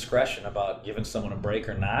lot of discretion about giving someone a break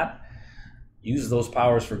or not. Use those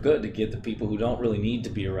powers for good to get the people who don't really need to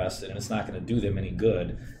be arrested, and it's not going to do them any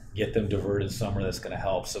good, get them diverted somewhere that's going to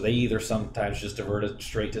help. So they either sometimes just divert it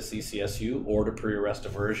straight to CCSU or to pre-arrest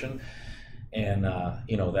diversion. And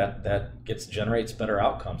that generates better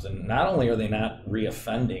outcomes. And not only are they not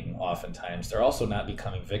reoffending oftentimes, they're also not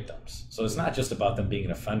becoming victims. So it's not just about them being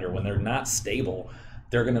an offender. When they're not stable,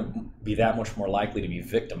 they're going to be that much more likely to be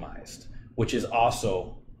victimized, which is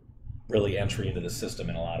also really entry into the system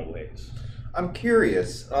in a lot of ways. I'm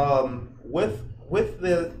curious, with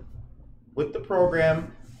the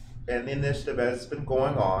program and the initiative that's been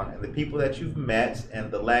going on, and the people that you've met,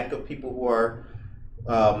 and the lack of people who are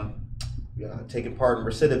taking part in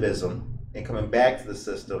recidivism and coming back to the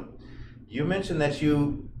system, you mentioned that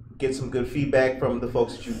you get some good feedback from the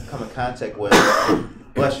folks that you come in contact with.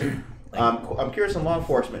 Bless you. I'm curious in law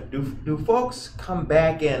enforcement, do folks come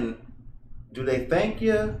back and do they thank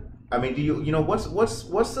you? I mean, what's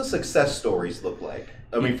the success stories look like?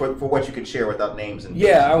 I mean, for what you can share without names and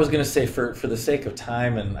yeah, I was going to say for the sake of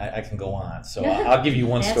time, and I can go on, so I'll give you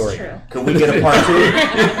one That's story. True. Could we get a part two?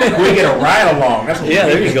 Could we get a ride along? That's what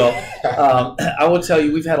There you go. I will tell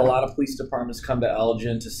you, we've had a lot of police departments come to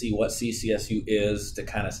Elgin to see what CCSU is, to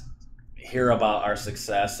kind of hear about our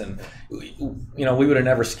success. And we would have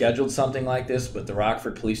never scheduled something like this, but the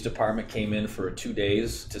Rockford Police Department came in for 2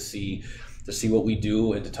 days to see what we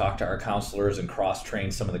do and to talk to our counselors and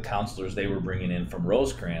cross-train some of the counselors they were bringing in from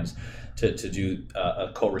Rosecrans to do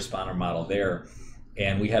a co-responder model there.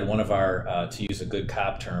 And we had one of our, to use a good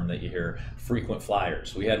cop term that you hear, frequent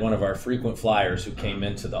flyers. We had one of our frequent flyers who came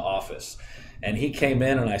into the office. And he came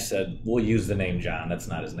in, and I said, "We'll use the name John." That's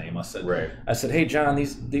not his name. I said, right. "Hey John,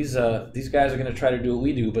 these guys are going to try to do what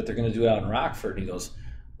we do, but they're going to do it out in Rockford." And he goes,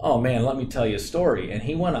 "Oh man, let me tell you a story." And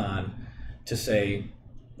he went on to say,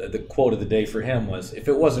 the quote of the day for him was, "If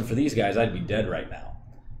it wasn't for these guys, I'd be dead right now."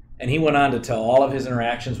 And he went on to tell all of his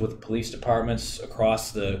interactions with police departments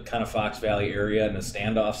across the kind of Fox Valley area and the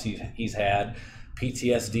standoffs he's had,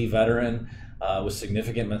 PTSD veteran with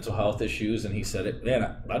significant mental health issues. And he said,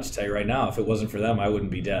 "Man, I'll just tell you right now, if it wasn't for them, I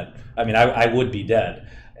wouldn't be dead. I mean, I would be dead."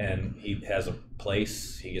 And he has a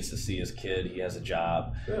place, he gets to see his kid, he has a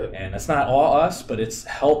job. Good. And it's not all us, but it's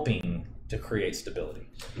helping to create stability.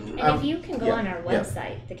 And if you can go on our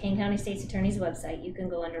website, the Kane County State's Attorney's website, you can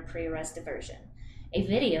go under Pre-Arrest Diversion. A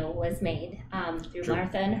video was made through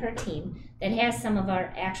Martha and her team that has some of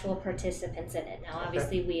our actual participants in it. Now,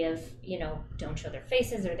 obviously, we have, don't show their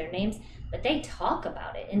faces or their names, but they talk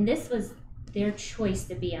about it. And this was their choice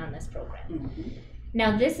to be on this program. Mm-hmm.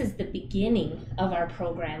 Now, this is the beginning of our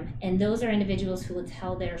program, and those are individuals who will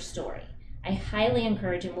tell their story. I highly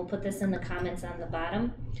encourage, and we'll put this in the comments on the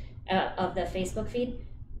bottom of the Facebook feed,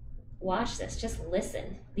 watch this, just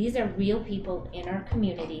listen. These are real people in our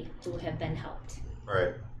community who have been helped.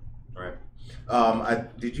 Right.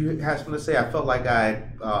 Did you have something to say? I felt like I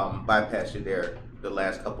bypassed you there the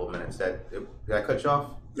last couple of minutes. Did I cut you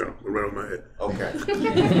off? No, we're right on my head. Okay.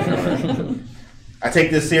 I take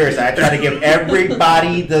this seriously. I try to give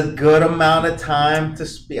everybody the good amount of time to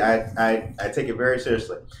speak. I take it very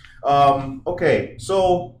seriously. Okay,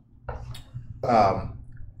 so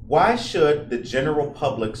why should the general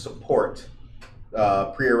public support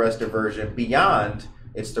pre-arrest diversion beyond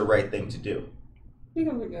it's the right thing to do?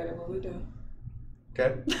 Because we're good at what we do.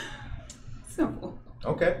 Okay. Simple.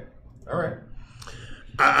 Okay. All right.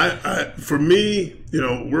 For me,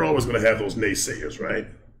 we're always going to have those naysayers, right?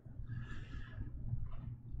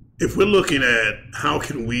 If we're looking at how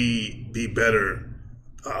can we be better,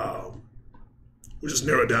 we'll just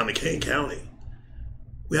narrow it down to Kane County.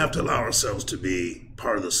 We have to allow ourselves to be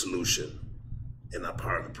part of the solution and not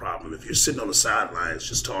part of the problem. If you're sitting on the sidelines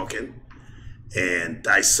just talking and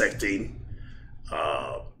dissecting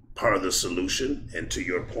part of the solution, and to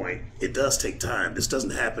your point, it does take time. This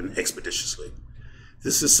doesn't happen expeditiously.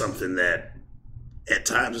 This is something that at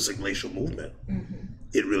times is a glacial movement. Mm-hmm.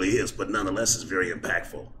 It really is, but nonetheless is very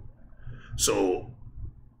impactful. So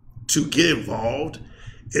to get involved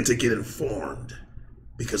and to get informed,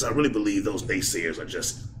 because I really believe those naysayers are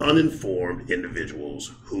just uninformed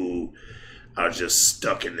individuals who are just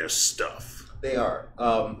stuck in their stuff. They are.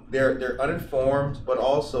 They're uninformed, but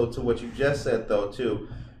also to what you just said, though, too,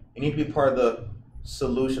 you need to be part of the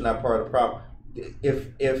solution, not part of the problem.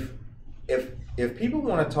 If people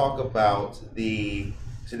want to talk about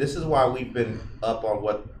so this is why we've been up on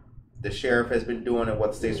what the sheriff has been doing and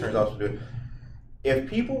what the state attorney's office is doing. If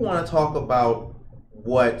people want to talk about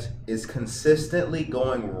what is consistently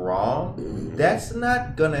going wrong, that's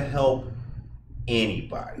not going to help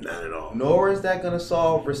anybody. Not at all. Nor is that going to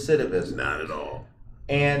solve recidivism. Not at all.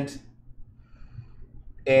 And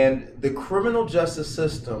the criminal justice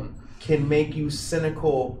system can make you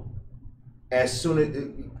cynical as soon as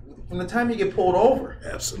from the time you get pulled over.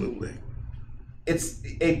 Absolutely.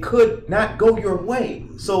 It could not go your way.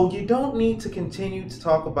 So you don't need to continue to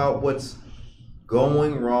talk about what's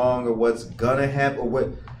going wrong or what's gonna happen or what.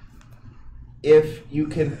 If you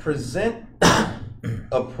can present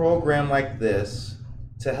a program like this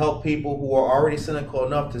to help people who are already cynical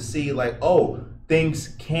enough to see like, oh, things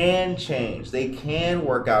can change, they can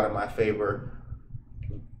work out in my favor.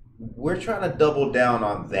 We're trying to double down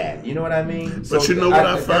on that. You know what I mean? But you know what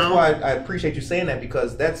I found? That's why I appreciate you saying that,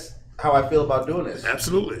 because that's how I feel about doing this.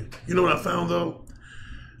 Absolutely. You know what I found though?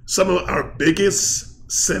 Some of our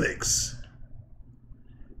biggest cynics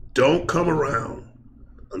don't come around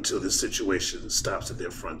until this situation stops at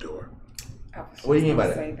their front door. What do you mean by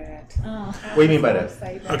that? What do you mean by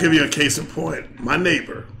that? I'll give you a case in point. My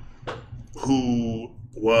neighbor, who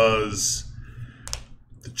was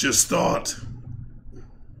just thought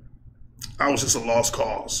I was just a lost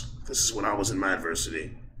cause. This is when I was in my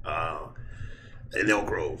university in Elk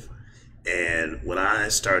Grove. And when I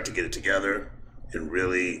started to get it together and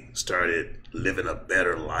really started living a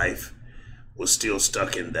better life, was still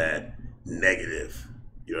stuck in that negative.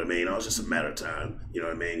 You know what I mean? It was just a matter of time. You know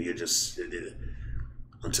what I mean?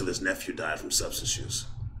 Until his nephew died from substance use.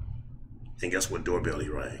 And guess what doorbell he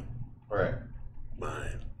rang? Right.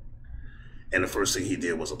 Mine. And the first thing he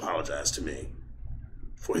did was apologize to me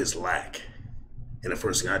for his lack. And the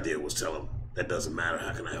first thing I did was tell him, that doesn't matter,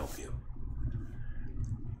 how can I help you?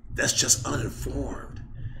 That's just uninformed.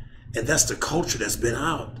 And that's the culture that's been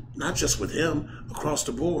out, not just with him, across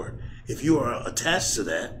the board. If you are attached to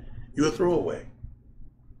that, you're a throwaway.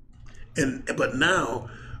 But now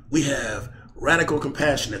we have radical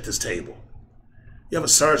compassion at this table. You have a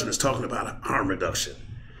sergeant that's talking about harm reduction.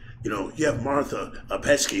 You know, you have Martha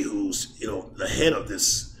Paschke, who's, you know, the head of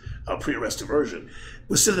this pre-arrest diversion.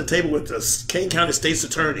 We're sitting at the table with the Kane County State's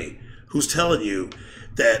attorney, who's telling you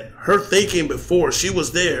that her thinking before, she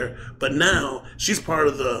was there, but now she's part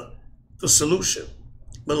of the solution.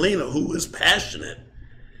 Milina, who is passionate,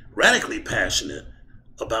 radically passionate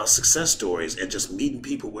about success stories and just meeting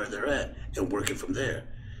people where they're at and working from there.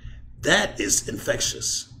 That is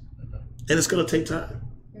infectious. And it's going to take time.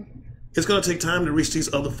 It's going to take time to reach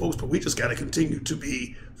these other folks, but we just got to continue to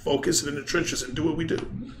be focused in the trenches and do what we do.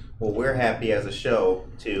 Well, we're happy as a show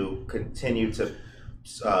to continue to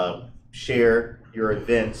share your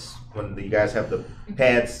events when you guys have the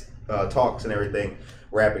pads, talks and everything.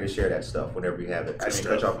 We're happy to share that stuff whenever you have it. I didn't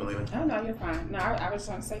cut you off, Milina. Oh, no, you're fine. No, I was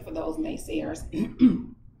trying to say for those naysayers,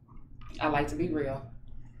 I like to be real.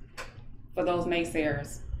 For those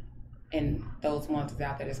naysayers and those ones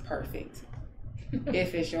out there that's perfect,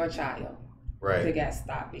 if it's your child, right, they got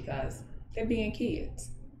stopped because they're being kids.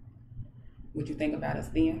 Would you think about us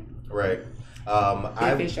then? Right.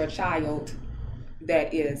 If it's your child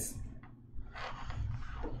that is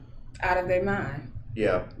out of their mind,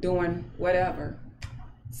 yeah, doing whatever,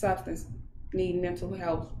 substance, need mental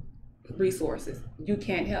health resources, you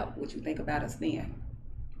can't help. What you think about us then?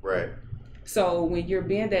 Right. So when you're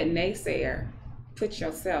being that naysayer, put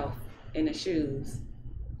yourself in the shoes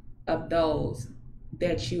of those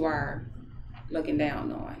that you are looking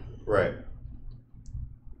down on. Right.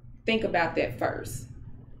 Think about that first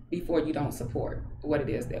before you don't support what it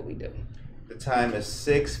is that we do. The time is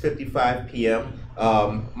 6:55 p.m.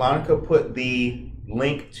 Monica put the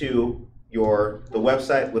link to the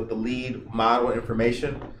website with the lead model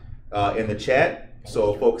information in the chat,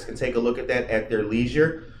 so folks can take a look at that at their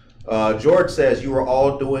leisure. George says you are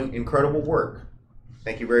all doing incredible work.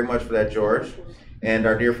 Thank you very much for that, George. And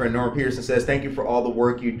our dear friend Norman Peterson says, thank you for all the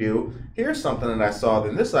work you do. Here's something that I saw,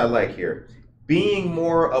 and this I like here. Being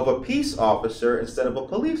more of a peace officer instead of a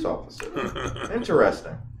police officer.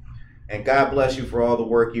 Interesting. And God bless you for all the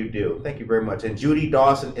work you do. Thank you very much. And Judy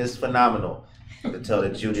Dawson is phenomenal. I have to tell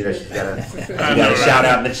that Judy that she's got a shout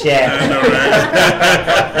out in the chat.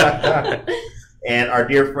 And our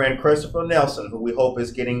dear friend Christopher Nelson, who we hope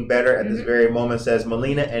is getting better at this very moment, says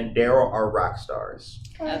Milina and Daryl are rock stars.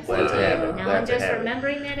 Absolutely. Glad to have it. Now Glad I'm to just have it.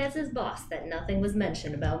 remembering that as his boss, that nothing was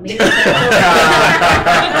mentioned about me. So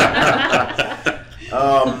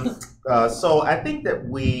I think that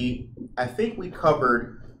we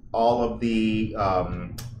covered all of the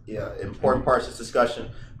important parts of this discussion.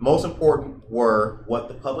 Most important were what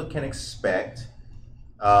the public can expect,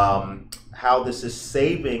 how this is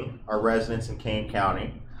saving our residents in Kane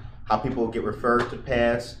County, how people get referred to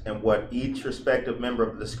pads, and what each respective member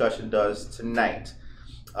of the discussion does tonight.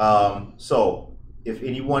 So If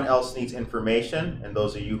anyone else needs information, and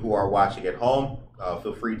those of you who are watching at home,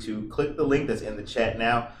 feel free to click the link that's in the chat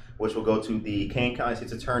now, which will go to the Kane County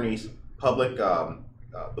State's Attorney's public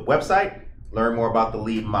the website. Learn more about the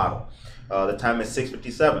LEAD model. The time is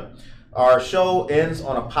 6:57. Our show ends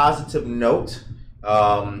on a positive note.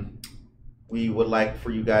 We would like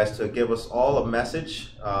for you guys to give us all a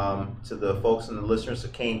message to the folks and the listeners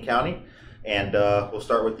of Kane County. And we'll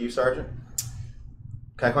start with you, Sergeant.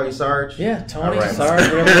 Can I call you Sarge? Yeah, Tony, All right. Sarge,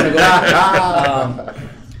 whatever you want to go.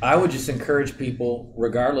 I would just encourage people,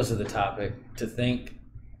 regardless of the topic, to think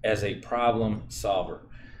as a problem solver.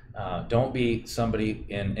 Don't be somebody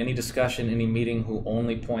in any discussion, any meeting who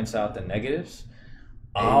only points out the negatives.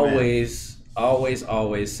 Amen.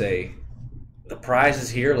 Always say, the prize is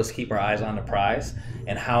here, let's keep our eyes on the prize,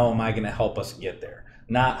 and how am I going to help us get there?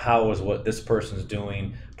 Not how is what this person's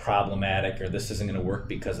doing problematic, or this isn't going to work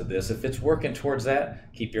because of this. If it's working towards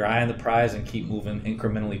that, keep your eye on the prize and keep moving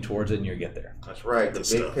incrementally towards it, and you'll get there. That's right, the Good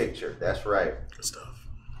big stuff. picture. That's right. Good stuff.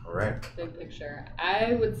 All right. Big picture.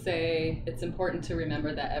 I would say it's important to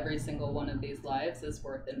remember that every single one of these lives is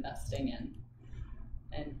worth investing in.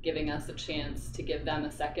 And giving us a chance to give them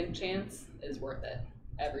a second chance is worth it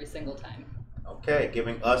every single time. Okay,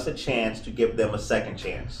 giving us a chance to give them a second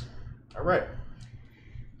chance. All right.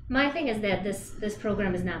 My thing is that this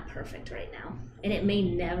program is not perfect right now, and it may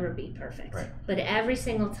never be perfect. Right. But every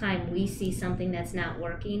single time we see something that's not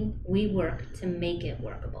working, we work to make it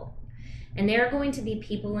workable. And there are going to be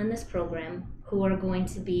people in this program who are going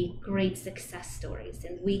to be great success stories,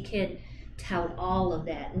 and we can tout all of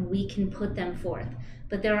that, and we can put them forth.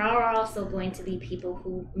 But there are also going to be people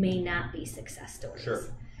who may not be success stories. Sure.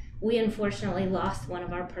 We unfortunately lost one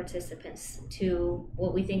of our participants to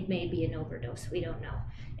what we think may be an overdose. We don't know.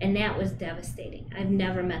 And that was devastating. I've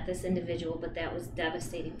never met this individual, but that was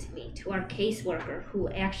devastating to me. To our caseworker who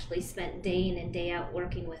actually spent day in and day out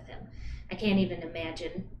working with him. I can't even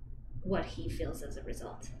imagine what he feels as a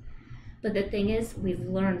result. But the thing is, we've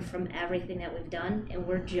learned from everything that we've done, and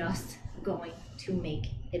we're just going to make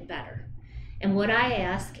it better. And what I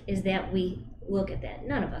ask is that we look at that.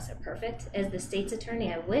 None of us are perfect. As the state's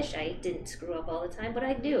attorney, I wish I didn't screw up all the time, but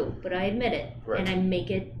I do. But I admit it, Right. and I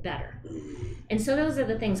make it better. And so those are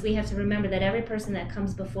the things we have to remember, that every person that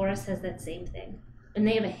comes before us has that same thing. And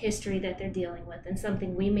they have a history that they're dealing with and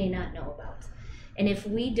something we may not know about. And if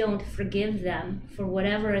we don't forgive them for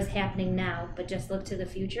whatever is happening now, but just look to the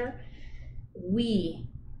future, we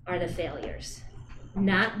are the failures,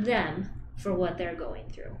 not them for what they're going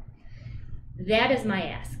through. That is my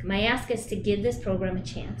ask. My ask is to give this program a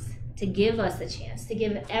chance, to give us a chance, to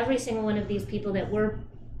give every single one of these people that we're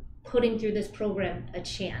putting through this program a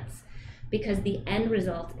chance, because the end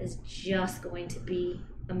result is just going to be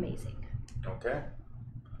amazing. Okay.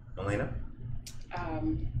 Milina?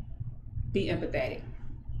 Be empathetic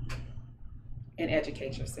and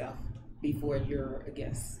educate yourself before you're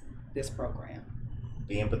against this program.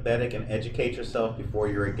 Be empathetic and educate yourself before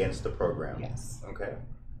you're against the program. Yes. Okay.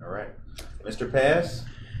 All right. Mr. Pass?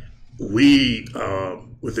 We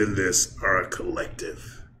within this are a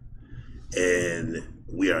collective, and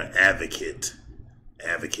we are advocates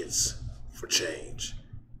for change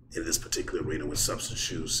in this particular arena with substance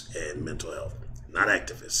use and mental health, not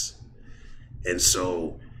activists. And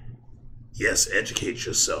so, yes, educate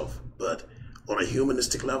yourself, but on a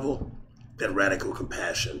humanistic level, that radical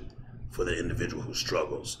compassion for the individual who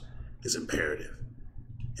struggles is imperative,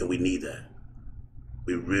 and we need that.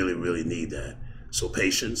 We really, really need that. So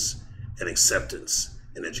patience and acceptance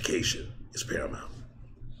and education is paramount.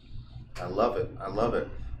 I love it. I love it.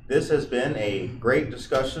 This has been a great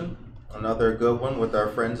discussion, another good one with our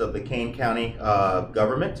friends of the Kane County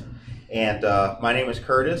government. And my name is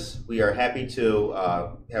Curtis. We are happy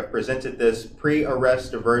to have presented this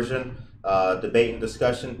pre-arrest diversion debate and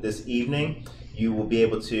discussion this evening. You will be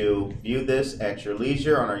able to view this at your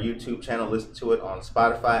leisure on our YouTube channel, listen to it on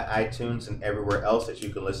Spotify, iTunes, and everywhere else that you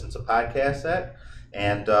can listen to podcasts at.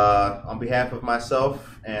 And on behalf of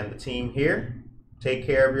myself and the team here, take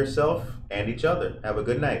care of yourself and each other. Have a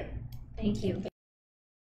good night. Thank you.